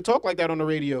know that they could talk like that on the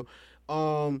radio.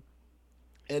 And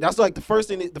that's like the first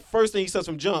thing he says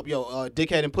from jump, yo,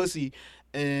 dickhead and pussy,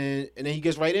 and then he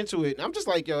gets right into it. And I'm just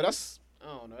like, yo, I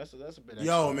don't know, that's a bit.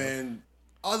 Yo, man,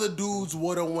 other dudes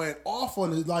would have went off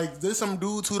on it. Like, there's some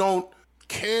dudes who don't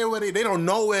care where they don't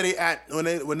know where they at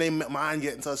when they mind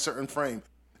get into a certain frame.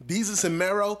 Deezus and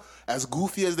Mero, as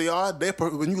goofy as they are,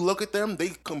 when you look at them, they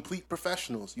complete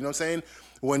professionals. You know what I'm saying?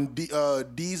 When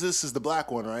Deezus is the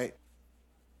black one, right?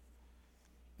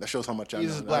 That shows how much I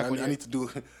know. I need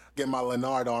to get my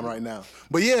Leonard on right now.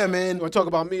 But yeah, man. You want to talk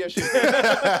about me or shit?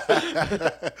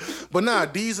 But nah,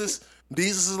 Deezus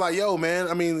is like, yo, man.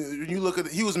 I mean, you look at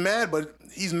he was mad, but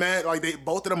he's mad. Like,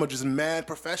 both of them are just mad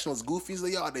professionals. Goofy as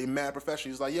they are, they mad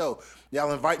professionals. He's like, yo,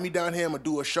 y'all invite me down here. I'm gonna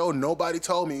do a show. Nobody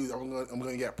told me I'm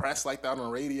gonna get pressed like that on the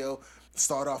radio.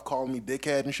 Start off calling me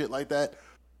dickhead and shit like that.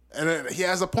 And then he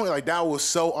has a point. Like, that was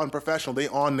so unprofessional. They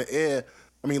on the air.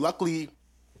 I mean, luckily,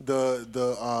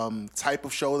 the type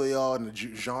of show they are and the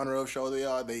genre of show they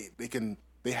are, they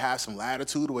have some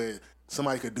latitude where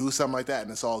somebody could do something like that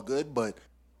and it's all good. But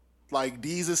like,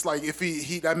 Deezus, like, if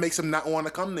he that makes him not want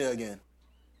to come there again.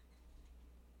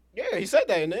 Yeah, he said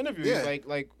that in the interview. Yeah. He's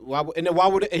like, why? And then why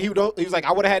would he was like,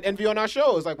 I would have had Envy on our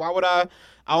show. It's like, why would I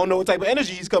don't know what type of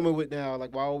energy he's coming with now.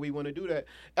 Like, why would we want to do that?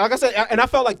 And like I said, and I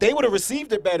felt like they would have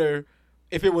received it better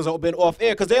if it was been off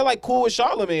air, because they're like cool with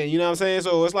Charlamagne. You know what I'm saying?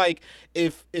 So it's like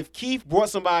if Keith brought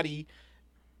somebody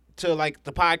to like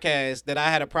the podcast that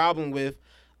I had a problem with,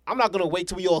 I'm not gonna wait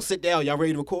till we all sit down. Y'all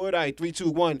ready to record? All right, 3, 2,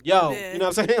 1, yo. Yeah. You know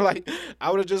what I'm saying? Like,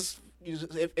 I would have just.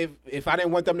 If I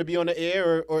didn't want them to be on the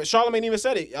air, or Charlamagne even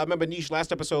said it. I remember, Niche,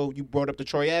 last episode you brought up the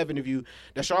Troy Ave interview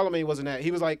that Charlamagne wasn't at. He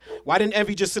was like, why didn't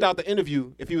Envy just sit out the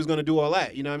interview if he was going to do all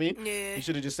that? You know what I mean? Yeah. He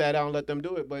should have just sat down and let them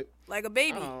do it. But like a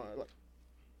baby.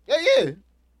 Yeah.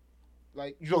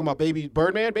 Like, you talking about baby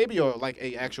Birdman baby or like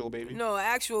a actual baby? No,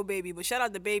 actual baby. But shout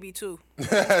out the baby too. You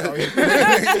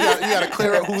gotta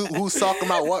clear up who's talking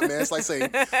about what, man. It's like saying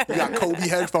you got Kobe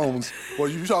headphones, or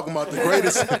you talking about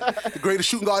the greatest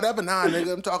shooting guard ever. Nah,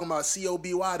 nigga, I'm talking about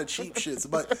COBY, the cheap shits.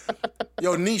 But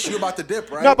yo, Niche, you about to dip,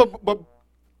 right? No, but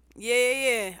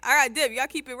yeah. I got dip. Y'all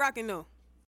keep it rocking though.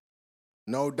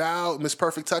 No doubt. Miss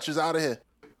Perfect Touch is out of here.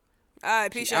 All right,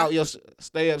 peace out. Yo,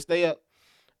 stay up.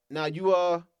 Now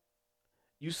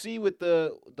you see with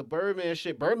the Birdman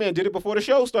shit, Birdman did it before the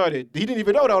show started. He didn't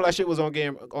even know that all that shit was on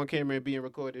camera and being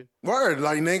recorded. Word,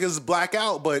 like, niggas black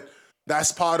out, but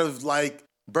that's part of, like,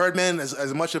 Birdman,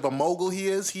 as much of a mogul he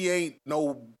is, he ain't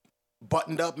no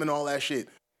buttoned up and all that shit.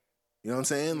 You know what I'm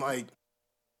saying? Like,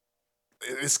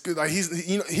 it's good. Like, he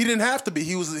didn't have to be.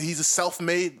 He's a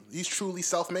self-made. He's truly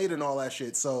self-made and all that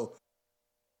shit. So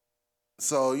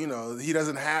you know, he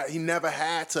never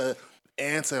had to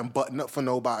answer and button up for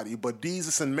nobody. But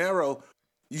Deezus and Mero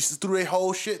used to, through their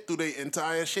whole shit, through their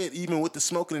entire shit, even with the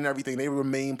smoking and everything, they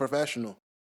remain professional.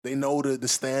 They know the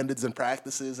standards and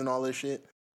practices and all this shit.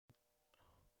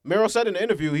 Mero said in the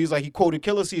interview, he quoted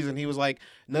Killer Season. He was like,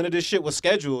 none of this shit was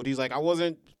scheduled. He's like,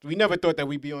 we never thought that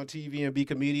we'd be on TV and be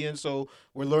comedians, so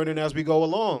we're learning as we go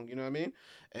along. You know what I mean?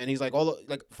 And he's like,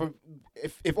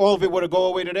 if all of it were to go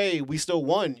away today, we still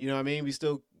won. You know what I mean? We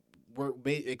still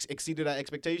exceeded our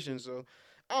expectations. So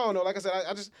I don't know. Like I said,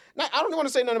 I don't want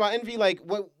to say nothing about Envy. Like,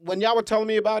 when y'all were telling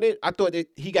me about it, I thought that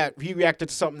he reacted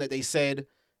to something that they said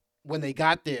when they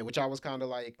got there, which I was kind of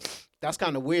like, that's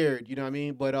kind of weird, you know what I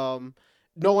mean? But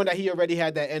knowing that he already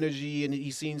had that energy and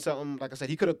he's seen something, like I said,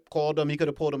 he could have called him, he could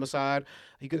have pulled him aside,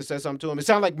 he could have said something to him. It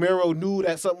sounded like Miro knew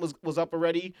that something was up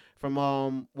already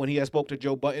from when he had spoke to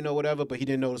Joe Button or whatever, but he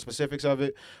didn't know the specifics of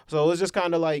it. So it was just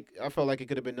kind of like, I felt like it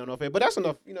could have been done off air. But that's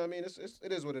enough, you know what I mean?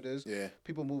 It is what it is. Yeah.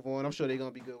 People move on. I'm sure they're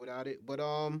going to be good without it. But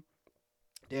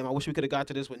damn, I wish we could have got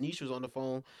to this when Niche was on the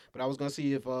phone. But I was going to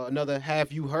see if another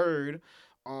have you heard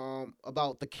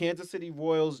about the Kansas City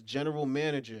Royals general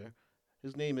manager.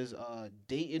 His name is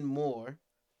Dayton Moore.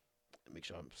 Make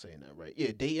sure I'm saying that right. Yeah,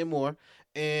 Dayton Moore.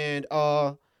 And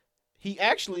he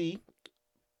actually,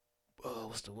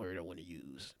 what's the word I want to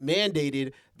use?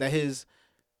 Mandated that his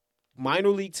minor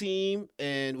league team,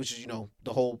 and which is, you know,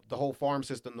 the whole farm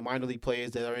system, the minor league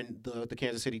players that are in the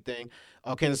Kansas City thing,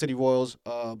 Kansas City Royals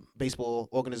baseball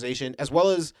organization, as well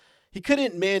as he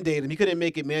couldn't mandate them. He couldn't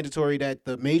make it mandatory that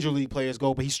the major league players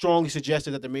go, but he strongly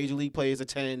suggested that the major league players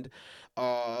attend.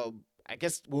 I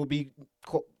guess will be,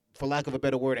 for lack of a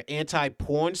better word, an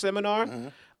anti-porn seminar.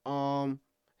 Mm-hmm.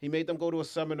 He made them go to a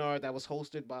seminar that was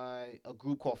hosted by a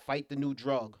group called Fight the New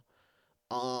Drug.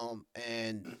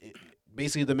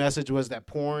 Basically the message was that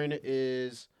porn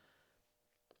is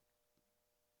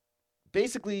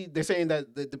basically, they're saying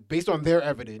that based on their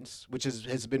evidence, which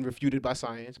has been refuted by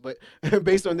science, but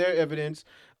based on their evidence,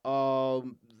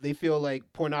 they feel like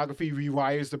pornography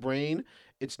rewires the brain.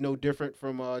 It's no different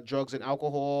from drugs and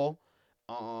alcohol.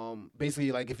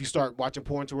 Basically, like if you start watching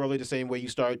porn too early, the same way you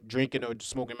start drinking or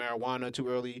smoking marijuana too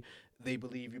early, they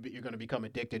believe you're going to become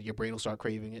addicted. Your brain will start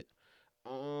craving it.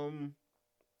 I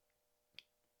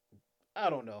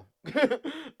don't know.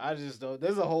 I just don't.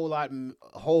 There's a whole lot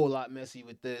messy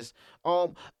with this.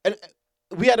 And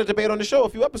we had a debate on the show a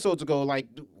few episodes ago. Like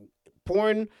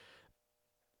porn,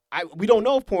 we don't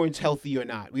know if porn's healthy or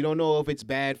not. We don't know if it's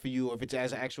bad for you or if it's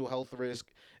as an actual health risk.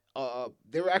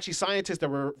 There were actually scientists that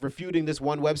were refuting this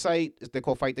one website. They're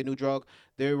called Fight the New Drug.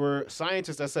 There were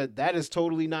scientists that said that is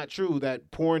totally not true,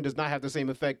 that porn does not have the same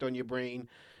effect on your brain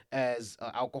as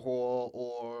alcohol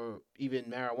or even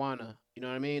marijuana. You know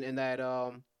what I mean? And that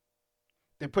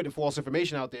they're putting false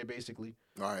information out there, basically.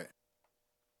 All right.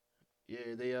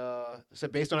 Yeah, they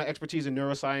said based on our expertise in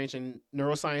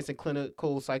neuroscience and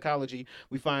clinical psychology,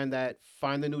 we find that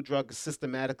Find the New Drug is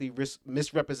systematically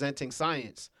misrepresenting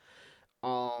science.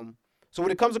 So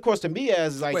when it comes across to me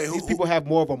as like these people have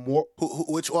more of a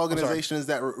which organization is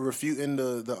that refuting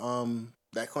the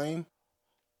that claim?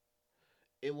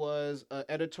 It was an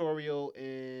editorial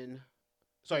it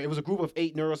was a group of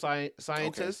 8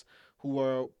 neuroscientists who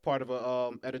were part of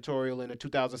a editorial in a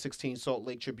 2016 Salt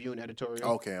Lake Tribune editorial.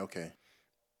 Okay.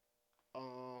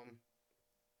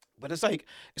 But it's like,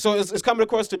 so it's coming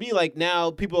across to me like now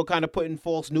people are kind of putting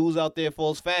false news out there,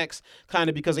 false facts, kind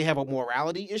of because they have a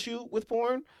morality issue with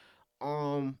porn.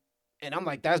 And I'm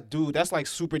like, that's like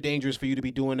super dangerous for you to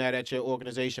be doing that at your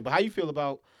organization. But how you feel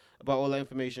about all that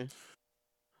information?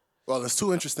 Well, there's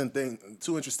two interesting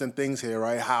things here,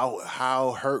 right?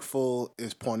 How hurtful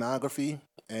is pornography,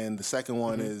 and the second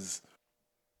one is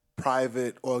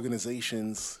private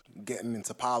organizations getting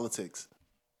into politics.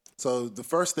 So the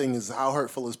first thing is how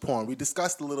hurtful is porn. We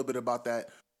discussed a little bit about that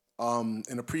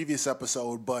in a previous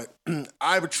episode, but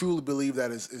I would truly believe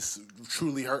that it's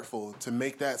truly hurtful to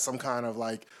make that some kind of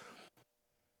like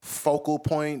focal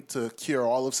point to cure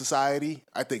all of society.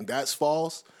 I think that's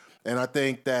false, and I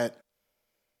think that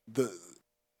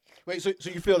Wait, so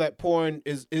you feel that porn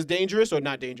is dangerous or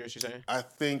not dangerous? You're saying? I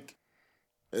think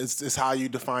it's how you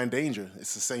define danger.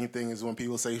 It's the same thing as when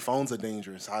people say phones are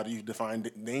dangerous. How do you define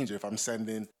danger? If I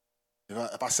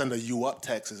send a "you up"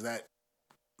 text, is that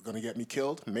gonna get me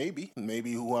killed? Maybe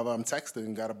whoever I'm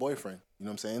texting got a boyfriend. You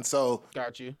know what I'm saying? So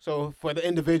got you. So for the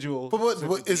individual,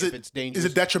 but is it's dangerous?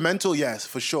 Is it detrimental? Yes,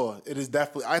 for sure. It is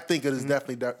definitely. I think it is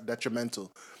definitely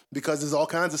detrimental because there's all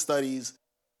kinds of studies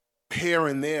here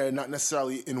and there, not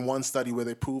necessarily in one study where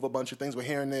they prove a bunch of things, but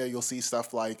here and there you'll see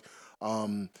stuff like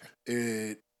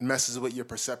it messes with your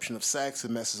perception of sex.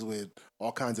 It messes with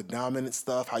all kinds of dominant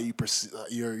stuff, how you perceive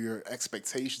your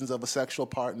expectations of a sexual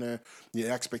partner,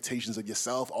 your expectations of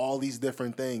yourself. All these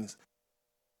different things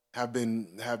have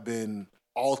been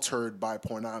altered by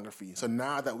pornography. So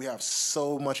now that we have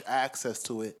so much access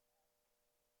to it,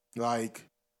 like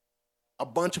a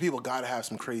bunch of people got to have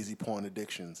some crazy porn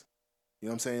addictions. You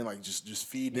know what I'm saying? Like just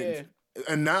feeding it.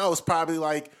 And now it's probably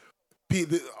like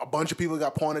a bunch of people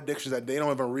got porn addictions that they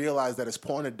don't even realize that it's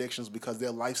porn addictions because their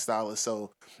lifestyle it's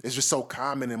just so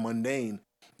common and mundane,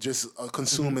 just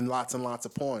consuming lots and lots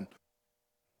of porn.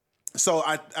 So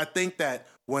I think that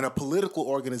when a political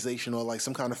organization or like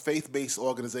some kind of faith-based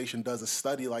organization does a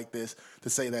study like this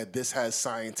to say that this has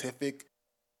scientific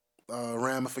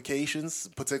ramifications,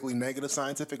 particularly negative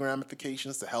scientific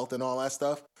ramifications to health and all that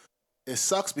stuff. It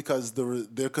sucks because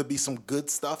there could be some good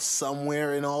stuff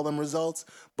somewhere in all them results,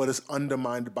 but it's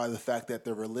undermined by the fact that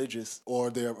they're religious or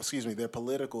they're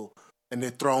political, and they're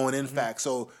throwing in facts.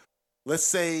 So let's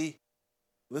say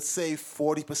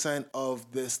 40%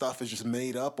 of this stuff is just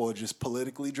made up or just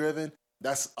politically driven.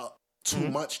 That's too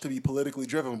much to be politically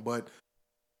driven, but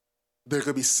there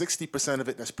could be 60% of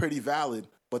it that's pretty valid.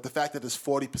 But the fact that there's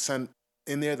 40%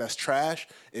 in there that's trash,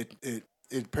 it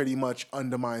pretty much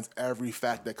undermines every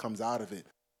fact that comes out of it.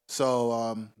 So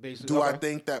I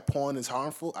think that porn is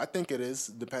harmful? I think it is,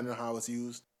 depending on how it's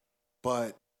used.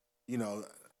 But, so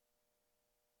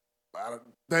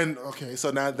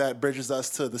now that bridges us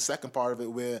to the second part of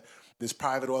it, where there's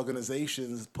private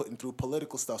organizations putting through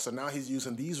political stuff. So now he's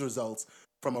using these results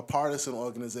from a partisan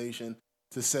organization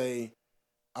to say,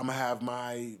 I'm going to have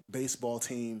my baseball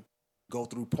team go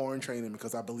through porn training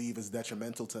because I believe it's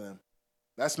detrimental to them.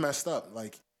 That's messed up.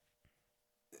 Like,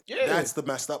 that's the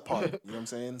messed up part. You know what I'm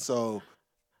saying? So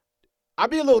I'd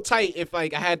be a little tight if I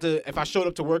showed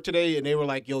up to work today and they were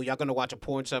like, yo, y'all going to watch a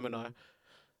porn seminar.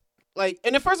 Like,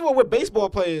 and then first of all, we're baseball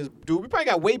players, dude. We probably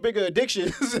got way bigger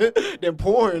addictions than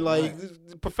porn. Like,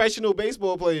 professional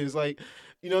baseball players. Like,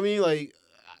 you know what I mean? Like,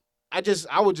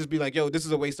 I would just be like, yo, this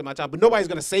is a waste of my time. But nobody's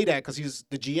gonna say that because he's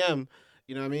the GM.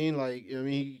 You know what I mean? Like,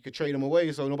 you could trade him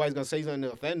away, so nobody's gonna say something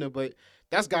to offend him. But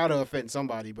that's gotta offend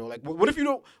somebody, bro. Like, what if you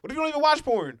don't even watch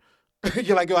porn?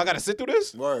 You're like, yo, I gotta sit through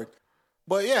this. Word.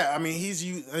 But yeah, I mean, it's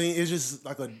just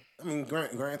like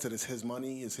granted, it's his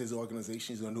money, it's his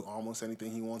organization. He's gonna do almost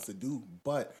anything he wants to do.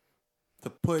 But to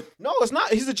put no, it's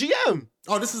not. He's the GM.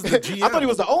 Oh, this is the GM. I thought he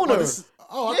was the owner. I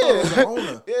thought it was the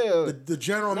owner. Yeah, the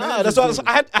general manager. That's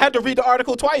why I had to read the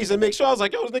article twice and make sure. I was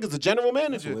like, yo, this nigga's the general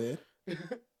manager. That's weird.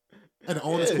 And the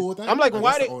owner's cool with that? I'm like,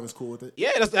 why the owner's cool with it?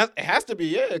 Yeah, it has to be,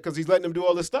 yeah, because he's letting them do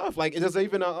all this stuff. Like, there's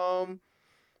even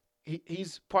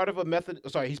he's part of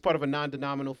he's part of a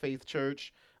non-denominational faith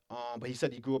church, but he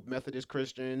said he grew up Methodist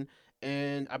Christian,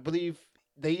 and I believe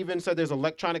they even said there's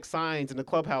electronic signs in the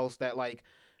clubhouse that, like,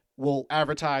 will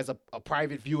advertise a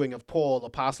private viewing of Paul,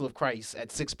 Apostle of Christ,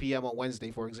 at 6 p.m. on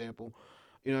Wednesday, for example.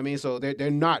 You know what I mean? So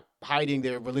they're not hiding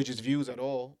their religious views at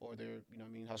all, or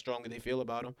how strongly they feel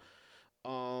about them.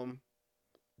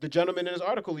 The gentleman in his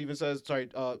article even says,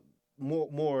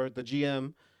 Moore, the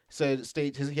GM,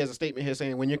 he has a statement here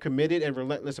saying, when you're committed and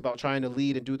relentless about trying to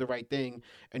lead and do the right thing,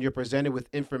 and you're presented with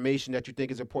information that you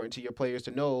think is important to your players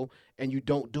to know, and you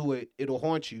don't do it, it'll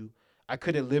haunt you. I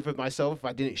couldn't live with myself if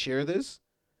I didn't share this.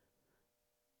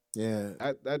 Yeah.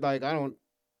 That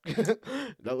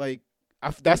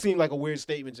seemed like a weird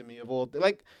statement to me of all.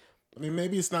 Like, I mean,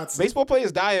 maybe it's not. Baseball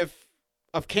players die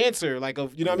of cancer, like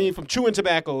what I mean, from chewing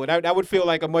tobacco. That would feel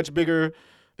like a much bigger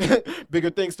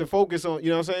things to focus on.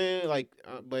 You know what I'm saying? Like,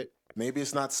 but maybe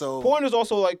it's not so. Porn is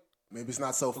also like. Maybe it's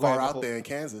not so far out there in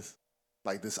Kansas.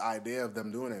 Like this idea of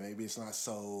them doing it. Maybe it's not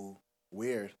so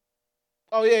weird.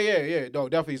 Oh yeah. No,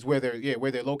 definitely is where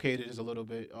they're located is a little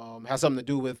bit has something to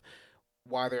do with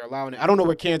why they're allowing it. I don't know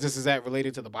where Kansas is at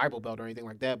related to the Bible Belt or anything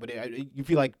like that, but you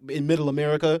feel like in Middle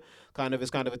America, it's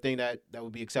kind of a thing that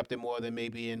would be accepted more than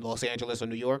maybe in Los Angeles or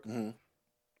New York. Mm-hmm.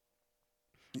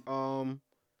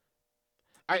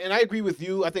 I agree with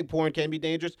you. I think porn can be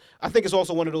dangerous. I think it's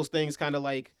also one of those things, kind of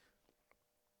like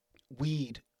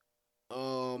weed.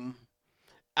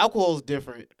 Alcohol is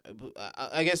different,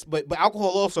 I guess, but alcohol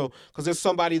also, because there's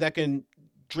somebody that can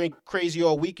drink crazy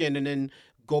all weekend and then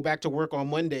go back to work on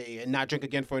Monday and not drink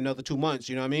again for another 2 months,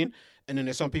 you know what I mean? And then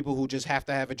there's some people who just have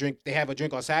to have a drink. They have a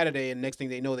drink on Saturday, and next thing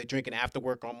they know, they're drinking after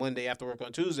work on Monday, after work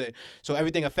on Tuesday. So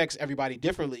everything affects everybody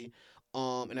differently.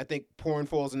 And I think porn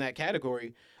falls in that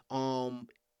category. I'm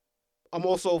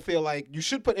also feel like you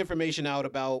should put information out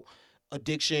about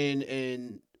addiction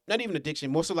and not even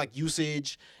addiction, more so like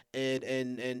usage and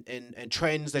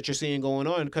trends that you're seeing going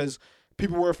on, because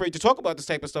people were afraid to talk about this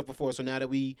type of stuff before. So now that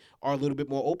we are a little bit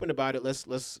more open about it,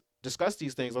 let's discuss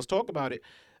these things. Let's talk about it.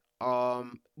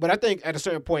 But I think at a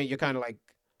certain point, you're kind of like,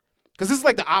 because this is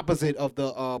like the opposite of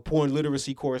the porn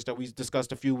literacy course that we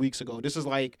discussed a few weeks ago. This is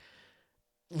like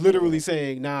literally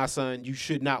saying, nah, son, you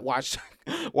should not watch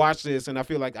this. And I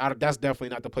feel like that's definitely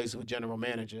not the place of a general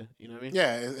manager. You know what I mean?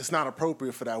 Yeah, it's not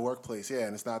appropriate for that workplace. Yeah,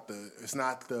 and it's not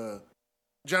the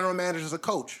general manager's a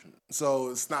coach,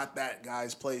 so it's not that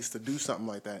guy's place to do something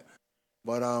like that.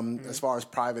 But as far as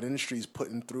private industries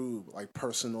putting through like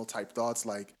personal type thoughts,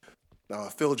 like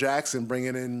Phil Jackson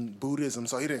bringing in Buddhism,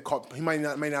 so he may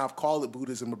not have called it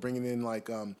Buddhism, but bringing in like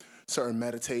certain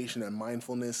meditation and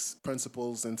mindfulness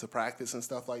principles into practice and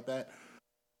stuff like that.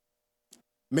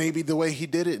 maybe the way he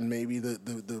did it, and maybe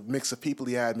the mix of people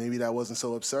he had, maybe that wasn't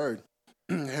so absurd.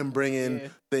 Him bringing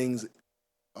things,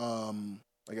 I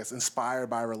guess, inspired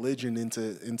by religion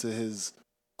into his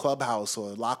clubhouse or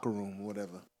locker room or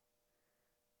whatever.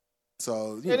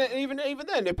 So even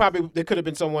then, they could have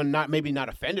been someone maybe not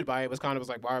offended by it. It was kind of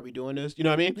like, why are we doing this? You know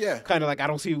what I mean? Yeah. Kind of like, I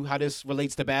don't see how this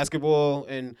relates to basketball,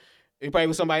 and it probably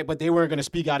was somebody, but they weren't going to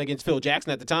speak out against Phil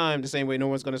Jackson at the time, the same way no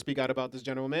one's going to speak out about this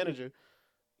general manager.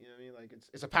 You know what I mean? Like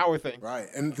it's a power thing, right?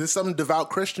 And there's some devout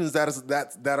Christians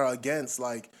that are against,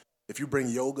 like, if you bring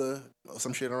yoga or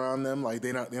some shit around them, like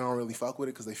they don't really fuck with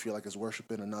it because they feel like it's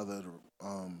worshiping another.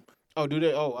 Oh, do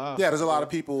they? Oh, wow. Yeah, there's a lot of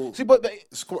people. See, but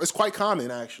it's quite common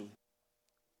actually.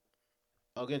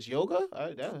 Against yoga?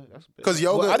 That's because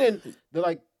yoga. Well, I didn't. They're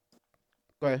like,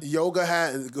 go ahead. Yoga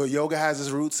has its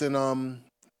roots in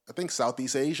I think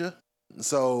Southeast Asia,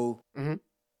 so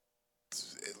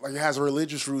like it has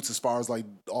religious roots as far as like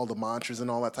all the mantras and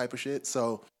all that type of shit.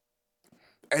 So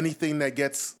anything that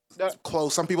gets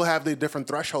close, some people have their different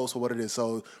thresholds for what it is.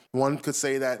 So one could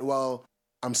say that, well,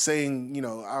 I'm saying,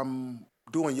 I'm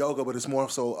doing yoga, but it's more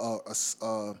so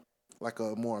like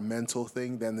a more mental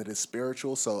thing than it is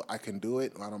spiritual. So I can do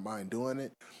it. I don't mind doing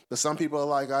it. But some people are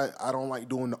like, I don't like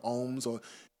doing the ohms, or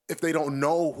if they don't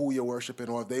know who you're worshiping,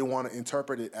 or if they want to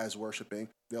interpret it as worshiping,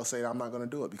 they'll say, I'm not going to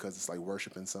do it because it's like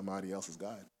worshiping somebody else's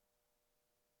God.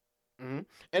 Mm-hmm.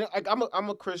 And I'm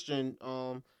a Christian,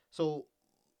 so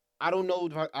I don't know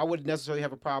if I would necessarily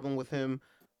have a problem with him,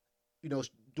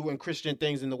 doing Christian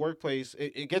things in the workplace.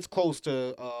 It gets close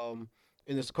to,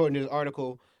 according to this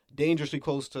article, dangerously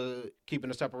close to keeping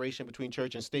a separation between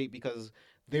church and state, because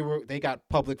they got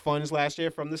public funds last year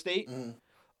from the state. Mm-hmm.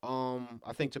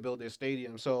 I think to build their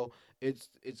stadium. So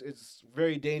it's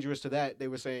very dangerous to that, they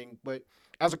were saying. But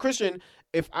as a Christian,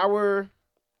 if I work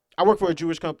for a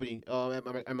Jewish company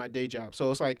at my day job.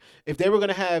 So it's like, if they were going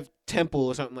to have temple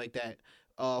or something like that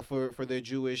for their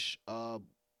Jewish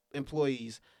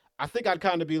employees, I think I'd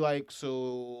kind of be like,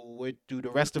 so what do the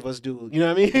rest of us do? You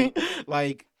know what I mean?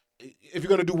 Like, if you're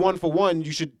going to do one for one,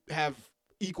 you should have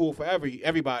equal for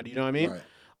everybody. You know what I mean?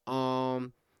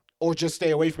 Right. Or just stay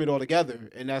away from it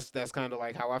altogether. And that's kind of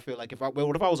like how I feel. Like,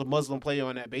 what if I was a Muslim player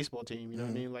on that baseball team? You know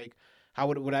what I mean? Like, how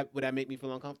would that make me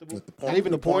feel uncomfortable? Not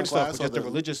even the porn stuff, but just the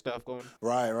religious stuff going.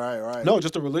 Right. No,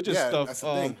 just the religious stuff. That's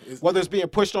the thing. Whether it's being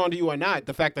pushed onto you or not,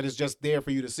 the fact that it's just there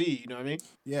for you to see. You know what I mean?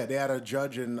 Yeah, they had a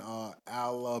judge in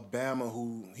Alabama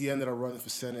who he ended up running for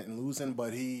Senate and losing,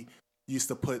 but he used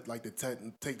to put like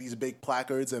take these big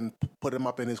placards and put them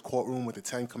up in his courtroom with the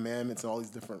 10 Commandments and all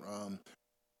these different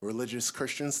religious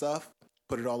Christian stuff.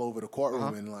 Put it all over the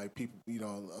courtroom, and like people,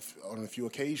 on a few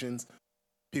occasions,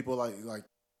 people like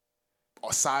a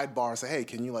sidebar say, "Hey,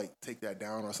 can you like take that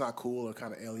down?" Or it's not cool, or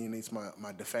kind of alienates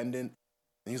my defendant.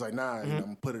 And he's like, "Nah, I'm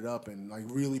gonna put it up," and like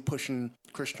really pushing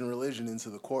Christian religion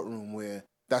into the courtroom, where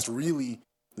that's really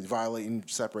violating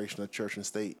separation of church and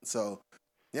state. So,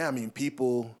 yeah,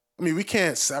 we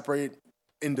can't separate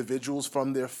individuals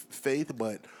from their faith,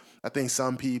 but I think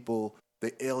some people,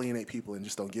 they alienate people and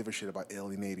just don't give a shit about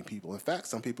alienating people. In fact,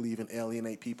 some people even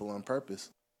alienate people on purpose.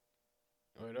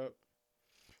 Right up.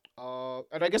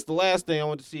 And I guess the last thing I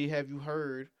want to see, have you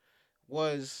heard,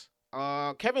 was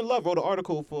Kevin Love wrote an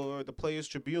article for the Players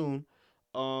Tribune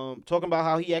talking about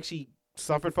how he actually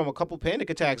suffered from a couple panic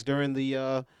attacks during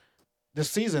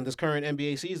this current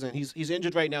NBA season. He's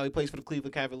injured right now. He plays for the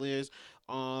Cleveland Cavaliers.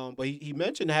 But he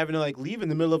mentioned having to like leave in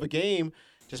the middle of a game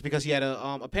just because he had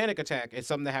a panic attack. It's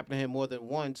something that happened to him more than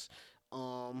once. He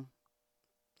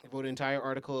wrote an entire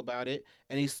article about it,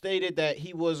 and he stated that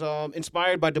he was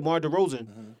inspired by DeMar DeRozan.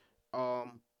 Mm-hmm.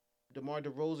 DeMar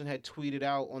DeRozan had tweeted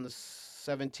out on the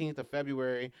 17th of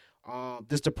February,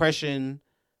 this depression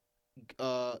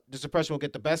will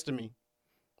get the best of me.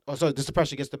 Oh, sorry, this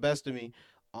depression gets the best of me.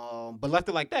 But left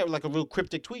it like that, like a real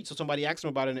cryptic tweet. So somebody asked him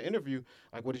about it in an interview,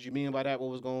 like, what did you mean by that? What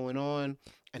was going on?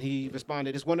 And he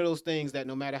responded, it's one of those things that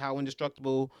no matter how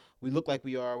indestructible we look like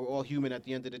we are, we're all human at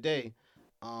the end of the day.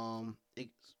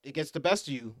 It gets the best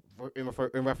of you in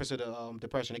reference to the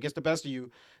depression. It gets the best of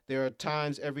you. There are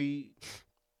times everything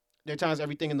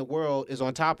in the world is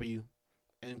on top of you,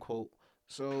 end quote.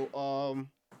 So,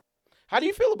 how do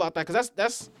you feel about that? Because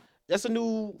that's a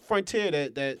new frontier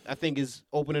that I think is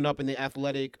opening up in the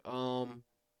athletic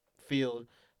field.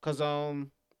 Because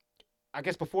I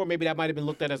guess before maybe that might have been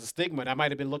looked at as a stigma. That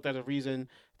might have been looked at as a reason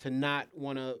to not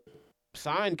want to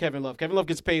sign Kevin Love. Kevin Love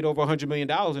gets paid over $100 million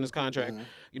in his contract. Mm-hmm.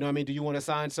 You know what I mean? Do you want to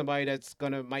sign somebody that's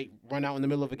might run out in the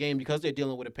middle of a game because they're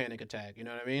dealing with a panic attack? You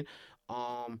know what I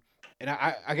mean? And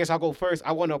I guess I'll go first.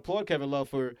 I want to applaud Kevin Love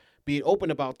for being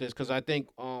open about this, because I think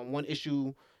one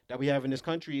issue that we have in this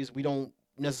country is we don't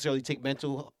necessarily take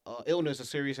mental illness as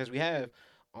serious as we have.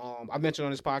 I mentioned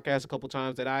on this podcast a couple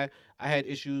times that I had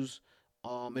issues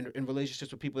in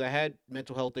relationships with people that had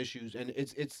mental health issues, and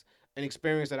it's an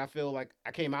experience that I feel like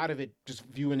I came out of it just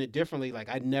viewing it differently. Like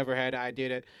I never had the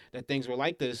idea that things were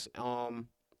like this. I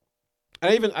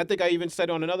think I even said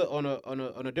on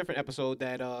a different episode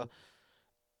that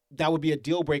that would be a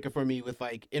deal breaker for me with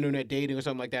like internet dating or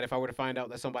something like that if I were to find out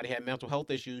that somebody had mental health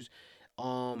issues.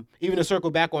 Even to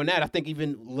circle back on that, I think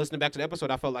even listening back to the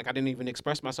episode, I felt like I didn't even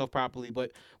express myself properly.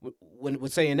 But when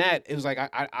saying that, it was like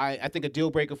I think a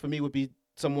deal breaker for me would be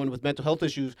someone with mental health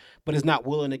issues, but is not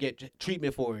willing to get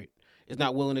treatment for it. Is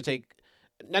not willing to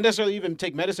not necessarily even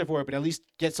take medicine for it, but at least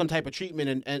get some type of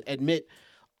treatment and admit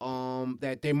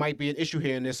that there might be an issue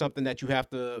here and there's something that you have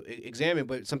to examine.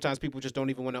 But sometimes people just don't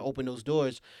even want to open those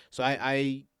doors. So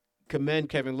I commend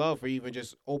Kevin Love for even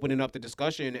just opening up the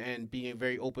discussion and being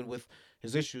very open with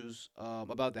his issues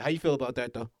about that. How you feel about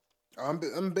that, though?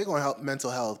 I'm big on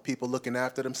mental health. People looking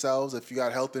after themselves. If you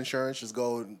got health insurance, just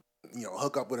go,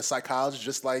 hook up with a psychologist.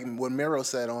 Just like what Miro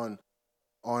said on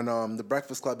the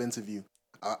Breakfast Club interview.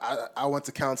 I went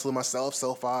to counseling myself.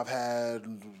 So far, I've had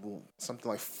something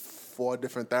like 4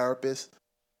 different therapists.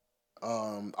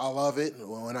 I love it.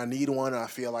 When I need one, I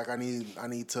feel like I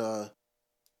need to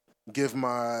give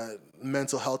my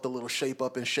mental health a little shape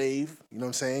up and shave. You know what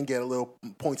I'm saying? Get a little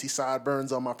pointy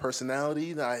sideburns on my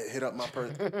personality. I hit up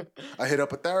I hit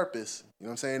up a therapist. You know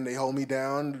what I'm saying? They hold me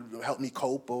down, help me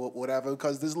cope or whatever.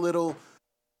 Because there's little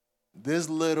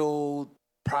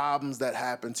problems that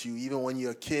happen to you, even when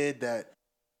you're a kid. That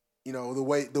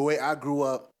the way I grew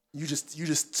up, you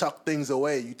just tuck things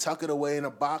away. You tuck it away in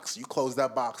a box. You close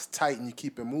that box tight and you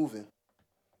keep it moving.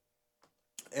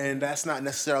 And that's not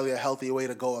necessarily a healthy way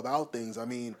to go about things. I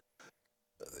mean,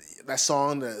 that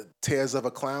song, The Tears of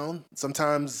a Clown,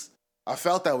 sometimes I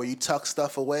felt that way. You tuck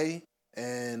stuff away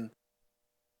and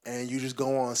you just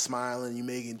go on smiling, you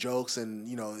making jokes, and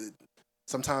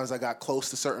sometimes I got close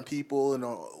to certain people, and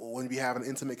when we have an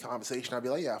intimate conversation, I'd be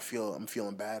like, yeah, I'm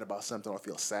feeling bad about something, or I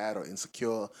feel sad or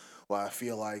insecure, or I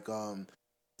feel like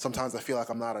sometimes I feel like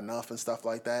I'm not enough and stuff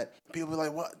like that. People be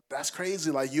like, what? That's crazy.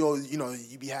 Like, you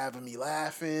be having me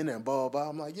laughing and blah, blah.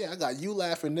 I'm like, yeah, I got you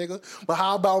laughing, nigga. But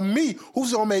how about me?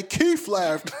 Who's going to make Keith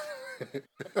laugh?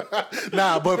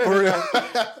 Nah, but for real.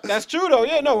 That's true, though.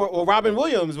 Yeah, no. Well, Robin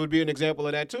Williams would be an example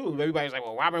of that, too. Everybody's like,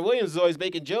 well, Robin Williams is always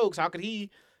making jokes. How could he?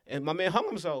 And my man hung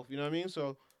himself. You know what I mean?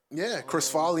 So. Yeah,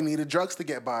 Chris Farley needed drugs to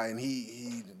get by, and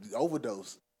he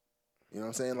overdosed. You know what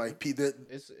I'm saying? Like,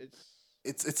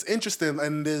 It's interesting,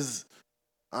 and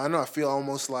I don't know, I feel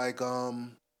almost like a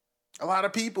lot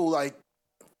of people, like,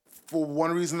 for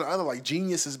one reason or other, like,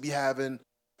 geniuses be having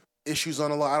issues on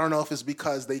a lot. I don't know if it's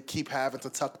because they keep having to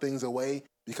tuck things away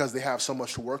because they have so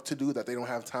much work to do that they don't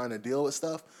have time to deal with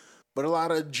stuff. But a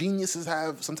lot of geniuses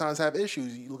sometimes have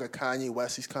issues. You look at Kanye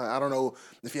West, I don't know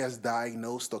if he has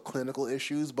diagnosed or clinical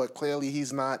issues, but clearly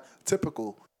he's not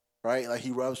typical, right? Like, he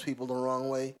rubs people the wrong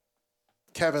way.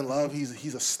 Kevin Love,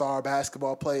 he's a star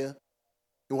basketball player.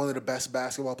 He's one of the best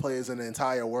basketball players in the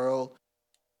entire world.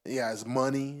 He has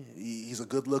money. He's a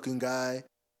good-looking guy.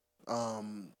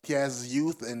 He has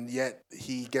youth, and yet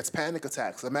he gets panic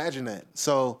attacks. Imagine that.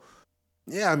 So,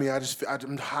 yeah, I mean,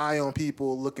 I'm high on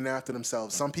people looking after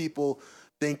themselves. Some people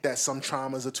think that some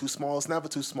traumas are too small. It's never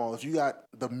too small. If you got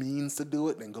the means to do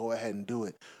it, then go ahead and do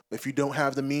it. If you don't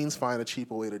have the means, find a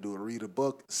cheaper way to do it. Read a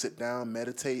book, sit down,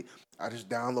 meditate. I just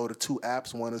downloaded 2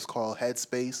 apps. One is called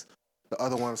Headspace. The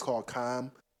other one is called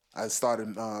Calm. I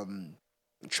started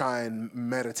trying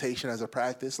meditation as a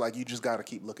practice. Like, you just got to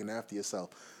keep looking after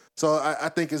yourself. So I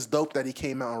think it's dope that he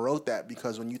came out and wrote that,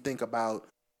 because when you think about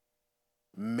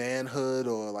manhood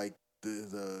or like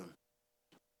the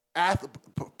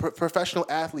professional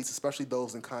athletes, especially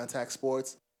those in contact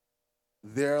sports,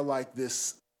 they're like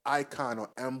this icon or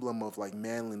emblem of like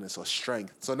manliness or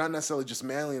strength. So not necessarily just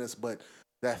manliness, but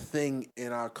that thing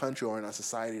in our country or in our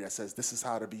society that says this is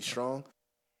how to be strong.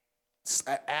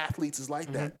 Athletes is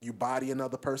like that. You body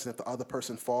another person. If the other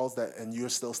person falls, and you're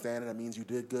still standing, that means you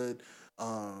did good.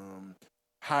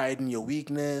 Hiding your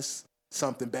weakness.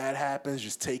 Something bad happens,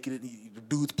 just take it. The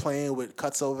dude's playing with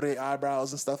cuts over their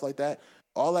eyebrows and stuff like that.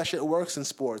 All that shit works in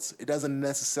sports. It doesn't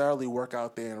necessarily work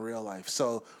out there in real life.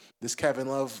 So this Kevin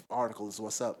Love article is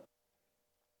what's up.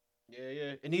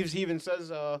 Yeah. And he even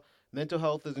says mental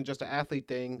health isn't just an athlete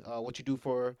thing. What you do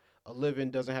for a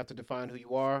living doesn't have to define who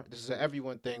you are. This is an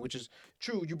everyone thing, which is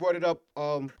true. You brought it up,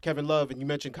 Kevin Love, and you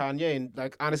mentioned Kanye. And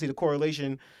like, honestly, the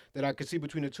correlation that I could see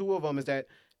between the two of them is that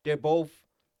they're both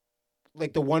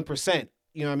like the 1%,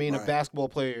 you know what I mean, right, of basketball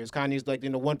players. Kanye's like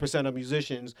in the 1% of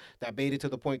musicians that made it to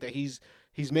the point that he's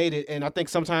made it. And I think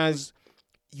sometimes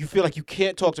you feel like you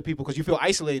can't talk to people because you feel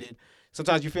isolated.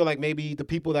 Sometimes you feel like maybe the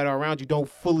people that are around you don't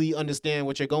fully understand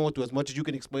what you're going through as much as you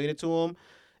can explain it to them.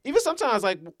 Even sometimes,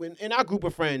 like in our group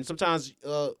of friends, sometimes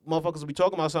motherfuckers will be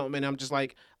talking about something, and I'm just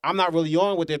like, I'm not really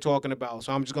on what they're talking about,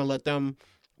 so I'm just gonna let them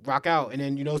rock out. And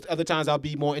then other times I'll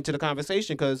be more into the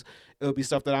conversation because it'll be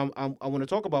stuff that I want to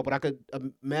talk about. But I could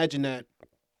imagine that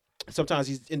sometimes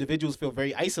these individuals feel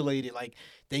very isolated, like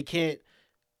they can't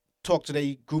talk to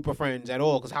their group of friends at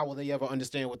all because how will they ever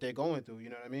understand what they're going through?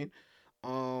 You know what I mean?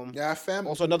 Yeah,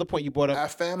 also another point you brought up. I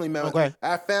have family members. I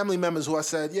have family members who I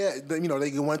said,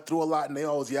 they went through a lot and they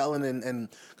always yelling and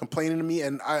complaining to me.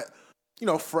 And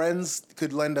friends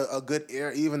could lend a good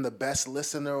ear. Even the best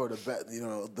listener or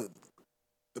the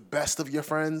best of your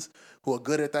friends who are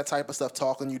good at that type of stuff,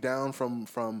 talking you down from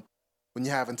when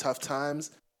you're having tough times.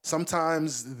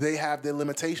 Sometimes they have their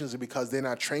limitations because they're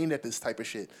not trained at this type of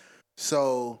shit.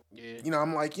 So,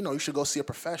 I'm like, you should go see a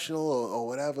professional or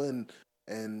whatever.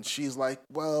 And she's like,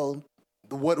 well,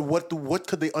 what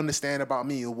could they understand about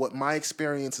me? Or what my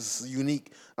experience is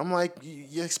unique. I'm like,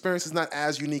 your experience is not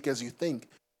as unique as you think.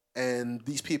 And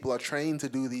these people are trained to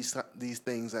do these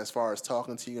things as far as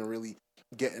talking to you and really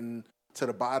getting to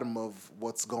the bottom of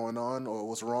what's going on or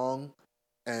what's wrong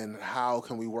and how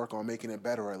can we work on making it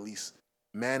better or at least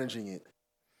managing it.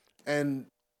 And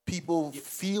people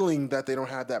feeling that they don't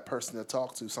have that person to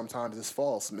talk to sometimes is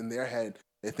false. In their head,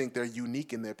 they think they're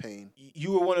unique in their pain.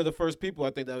 You were one of the first people, I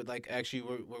think, that like actually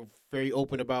were very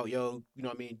open about, go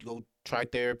try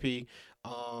therapy.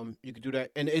 You could do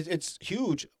that. And it's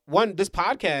huge. This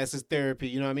podcast is therapy,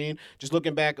 you know what I mean? Just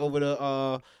looking back over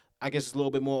the, I guess it's a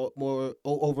little bit more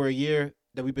over a year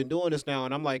that we've been doing this now.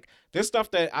 And I'm like, there's stuff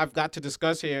that I've got to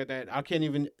discuss here that I can't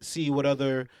even see what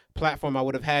other platform I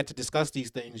would have had to discuss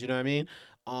these things, you know what I mean?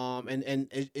 And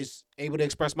it's able to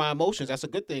express my emotions. That's a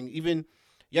good thing. Even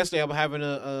yesterday, I was having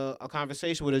a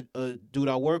conversation with a dude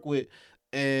I work with,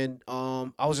 and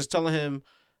I was just telling him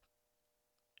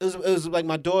it was like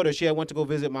my daughter. She had went to go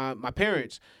visit my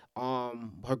parents. Her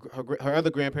other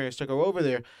grandparents took her over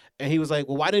there, and he was like,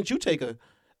 "Well, why didn't you take her?"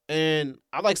 And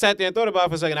I like sat there and thought about it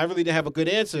for a second. I really didn't have a good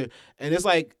answer, and it's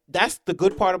like that's the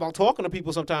good part about talking to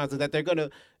people sometimes is that they're gonna.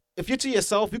 If you're to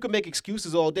yourself, you can make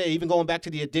excuses all day. Even going back to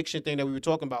the addiction thing that we were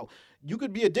talking about, you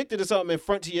could be addicted to something and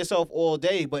front to yourself all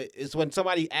day. But it's when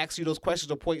somebody asks you those questions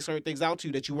or point certain things out to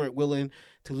you that you weren't willing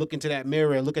to look into that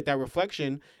mirror and look at that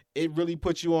reflection. It really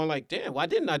puts you on like, damn, why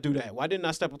didn't I do that? Why didn't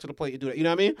I step up to the plate and do that? You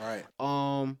know what I mean?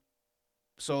 Right.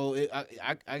 So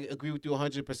I agree with you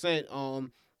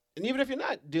 100%. And even if you're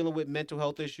not dealing with mental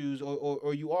health issues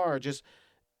or you are, just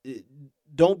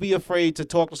don't be afraid to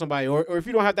talk to somebody. Or if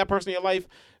you don't have that person in your life,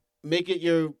 make it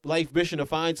your life mission to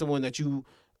find someone that you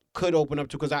could open up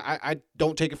to, because I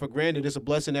don't take it for granted. It's a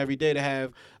blessing every day to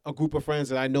have a group of friends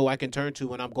that I know I can turn to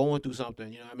when I'm going through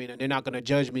something. You know what I mean? And they're not going to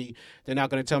judge me. They're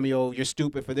not going to tell me, oh, you're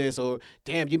stupid for this, or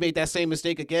damn, you made that same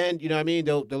mistake again. You know what I mean?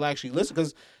 They'll actually listen,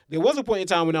 because there was a point in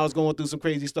time when I was going through some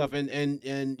crazy stuff, and you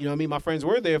know what I mean? My friends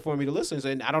were there for me to listen,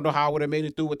 and I don't know how I would have made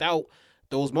it through without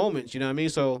those moments. You know what I mean?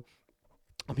 So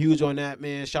I'm huge on that,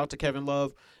 man. Shout out to Kevin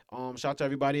Love. Shout out to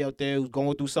everybody out there who's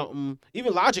going through something.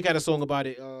 Even Logic had a song about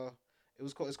it.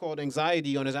 It's called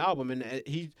Anxiety on his album, and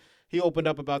he opened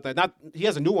up about that. He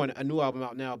has a new album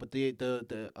out now, but the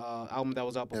album that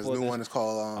was out before. His new one is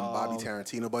called Bobby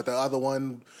Tarantino, but the other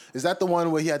one is that the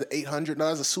one where he had the 800. No,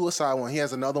 that's a suicide one. He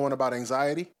has another one about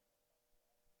anxiety.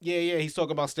 Yeah. He's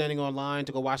talking about standing online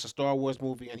to go watch a Star Wars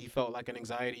movie, and he felt like an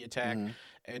anxiety attack,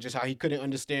 and just how he couldn't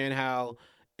understand how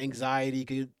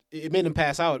anxiety it made him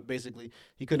pass out. Basically,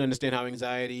 he couldn't understand how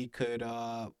anxiety could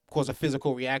cause a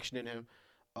physical reaction in him.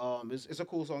 It's a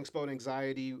cool song, spelled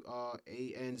Anxiety,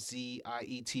 Anxiety.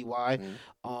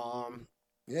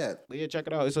 Yeah, but yeah, check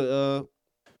it out. It's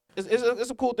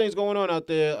some cool things going on out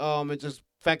there. It's just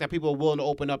the fact that people are willing to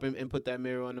open up and put that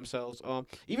mirror on themselves.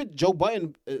 Even Joe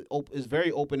Budden is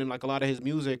very open in like a lot of his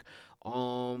music,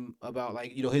 about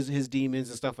like his demons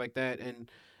and stuff like that.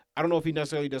 And I don't know if he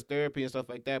necessarily does therapy and stuff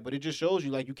like that, but it just shows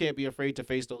you like you can't be afraid to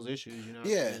face those issues.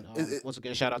 Yeah. And, once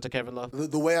again, shout out to Kevin Love.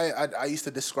 The way I used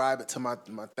to describe it to my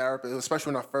therapist,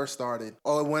 especially when I first started,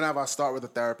 or whenever I start with a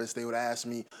therapist, they would ask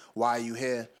me, "Why are you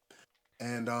here?"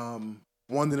 And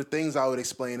one of the things I would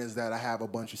explain is that I have a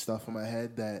bunch of stuff in my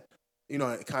head that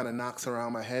it kind of knocks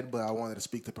around my head, but I wanted to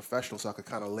speak to professionals so I could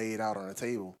kind of lay it out on the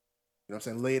table. You know what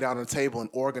I'm saying? Lay it out on the table and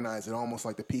organize it almost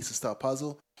like the pieces to a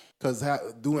puzzle. Because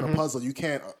doing a puzzle, you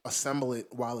can't assemble it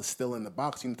while it's still in the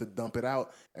box. You need to dump it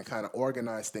out and kind of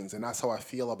organize things. And that's how I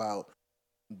feel about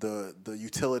the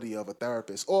utility of a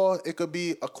therapist. Or it could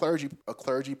be a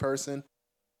clergy person.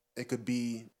 It could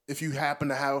be if you happen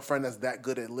to have a friend that's that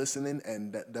good at listening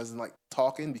and that doesn't like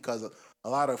talking, because a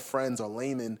lot of friends or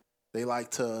laymen, they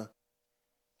like to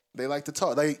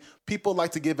talk. People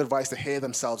like to give advice to hear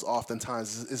themselves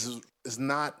oftentimes. Is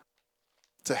not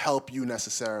to help you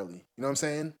necessarily. You know what I'm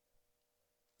saying?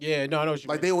 Yeah, no, I know what you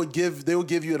Like mean. they would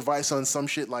give you advice on some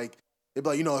shit like they'd be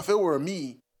like, if it were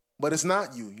me, but it's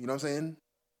not you. You know what I'm saying?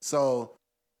 So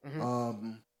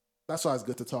that's why it's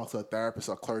good to talk to a therapist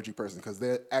or a clergy person because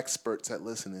they're experts at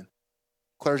listening.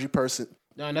 Clergy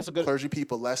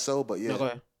people less so, but yeah. No, go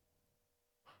ahead.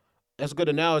 That's a good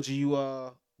analogy you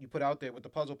put out there with the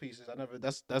puzzle pieces.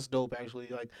 That's dope actually.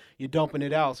 Like you're dumping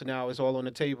it out, so now it's all on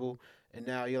the table, and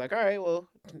now you're like, all right, well,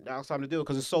 now it's time to do it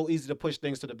because it's so easy to push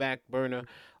things to the back burner,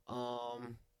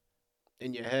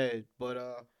 in your head.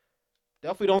 But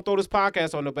definitely don't throw this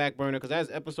podcast on the back burner because that's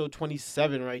episode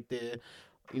 27 right there.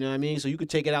 You know what I mean? So you could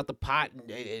take it out the pot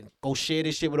and go share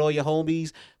this shit with all your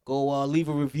homies. Go leave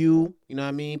a review. You know what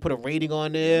I mean? Put a rating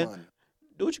on there.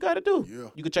 Do what you got to do. Yeah.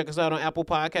 You can check us out on Apple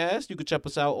Podcasts. You can check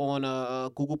us out on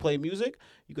Google Play Music.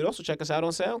 You could also check us out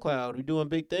on SoundCloud. We're doing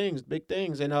big things.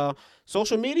 And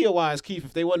social media-wise, Keith,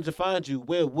 if they wanted to find you,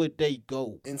 where would they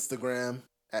go? Instagram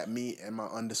at me and my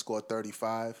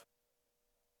 _35.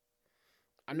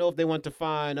 I know if they want to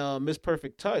find Miss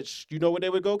Perfect Touch, you know where they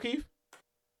would go, Keith?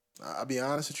 I'll be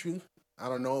honest with you. I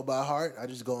don't know by heart. I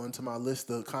just go into my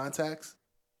list of contacts.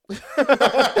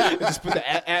 Just put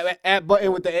the at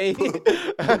button with the A.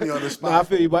 Put me on the spot. No, I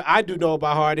feel you, but I do know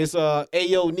by heart. It's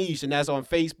Ayo Niche, and that's on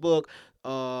Facebook.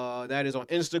 That is on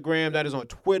Instagram. That is on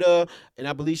Twitter, and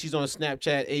I believe she's on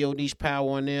Snapchat. Ayo Niche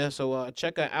Power on there. So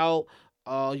check her out.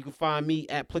 You can find me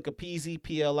at Plickapeezy,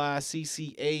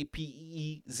 PLICCAPEEZY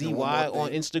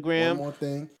on Instagram. One more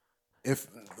thing. If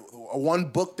one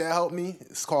book that helped me,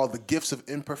 it's called The Gifts of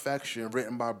Imperfection,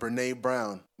 written by Brene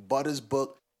Brown. Butters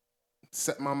book.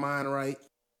 Set my mind right.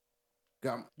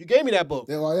 You gave me that book.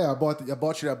 Yeah, well, yeah, I bought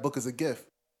you that book as a gift.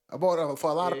 I bought it for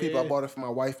a lot of people. I bought it for my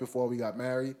wife before we got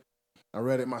married. I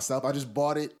read it myself. I just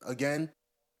bought it again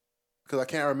because I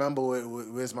can't remember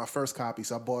where's my first copy,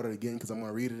 so I bought it again because I'm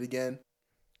gonna read it again.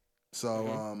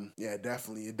 So yeah,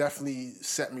 definitely, it definitely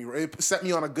set me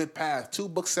on a good path. 2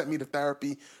 books sent me to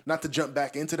therapy. Not to jump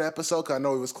back into the episode because I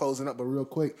know it was closing up, but real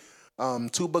quick,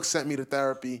 2 books sent me to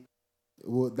therapy.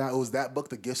 Well, that was that book,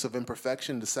 The Gifts of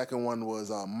Imperfection. The second one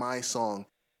was My Song,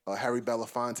 Harry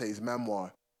Belafonte's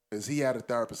memoir, because he had a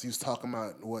therapist. He was talking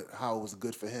about how it was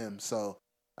good for him. So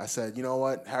I said, you know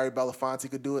what? Harry Belafonte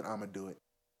could do it. I'm going to do it.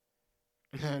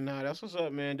 Nah, that's what's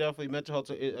up, man. Definitely mental health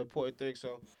is an important thing,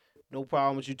 so no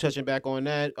problem with you touching back on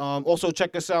that. Also,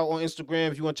 check us out on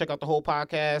Instagram if you want to check out the whole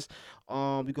podcast.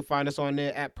 You can find us on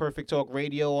there at Perfect Talk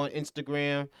Radio on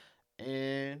Instagram.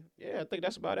 And yeah, I think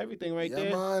that's about everything right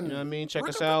there. Man. You know what I mean? Check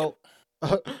us out.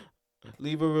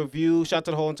 Leave a review. Shout out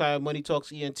to the whole entire Money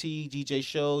Talks ENT, DJ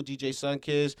Show, DJ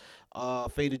Sunkiss,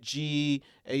 Fada G,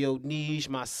 Ayo Niche,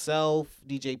 myself,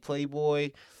 DJ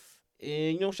Playboy.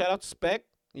 And, shout out to Spec.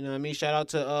 You know what I mean? Shout out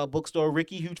to Bookstore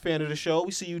Ricky, huge fan of the show.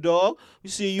 We see you, dog.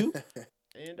 We see you.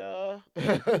 And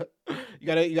you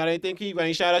got anything, Keith?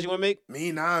 Any shout outs you want to make?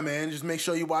 Me, nah, man. Just make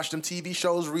sure you watch them TV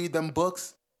shows, read them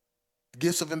books.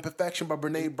 Gifts of Imperfection by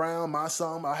Brene Brown, My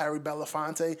Song by Harry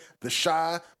Belafonte, The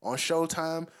Shy on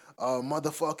Showtime,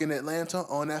 motherfucking Atlanta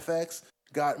on FX,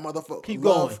 got motherfucking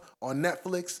Love on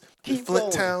Netflix,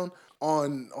 Flint Town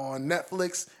on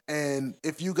Netflix, and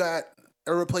if you got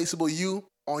Irreplaceable You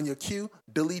on your queue,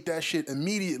 delete that shit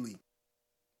immediately.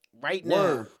 Right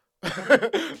now.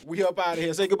 We up out of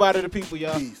here. Say goodbye to the people,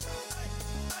 y'all. Peace.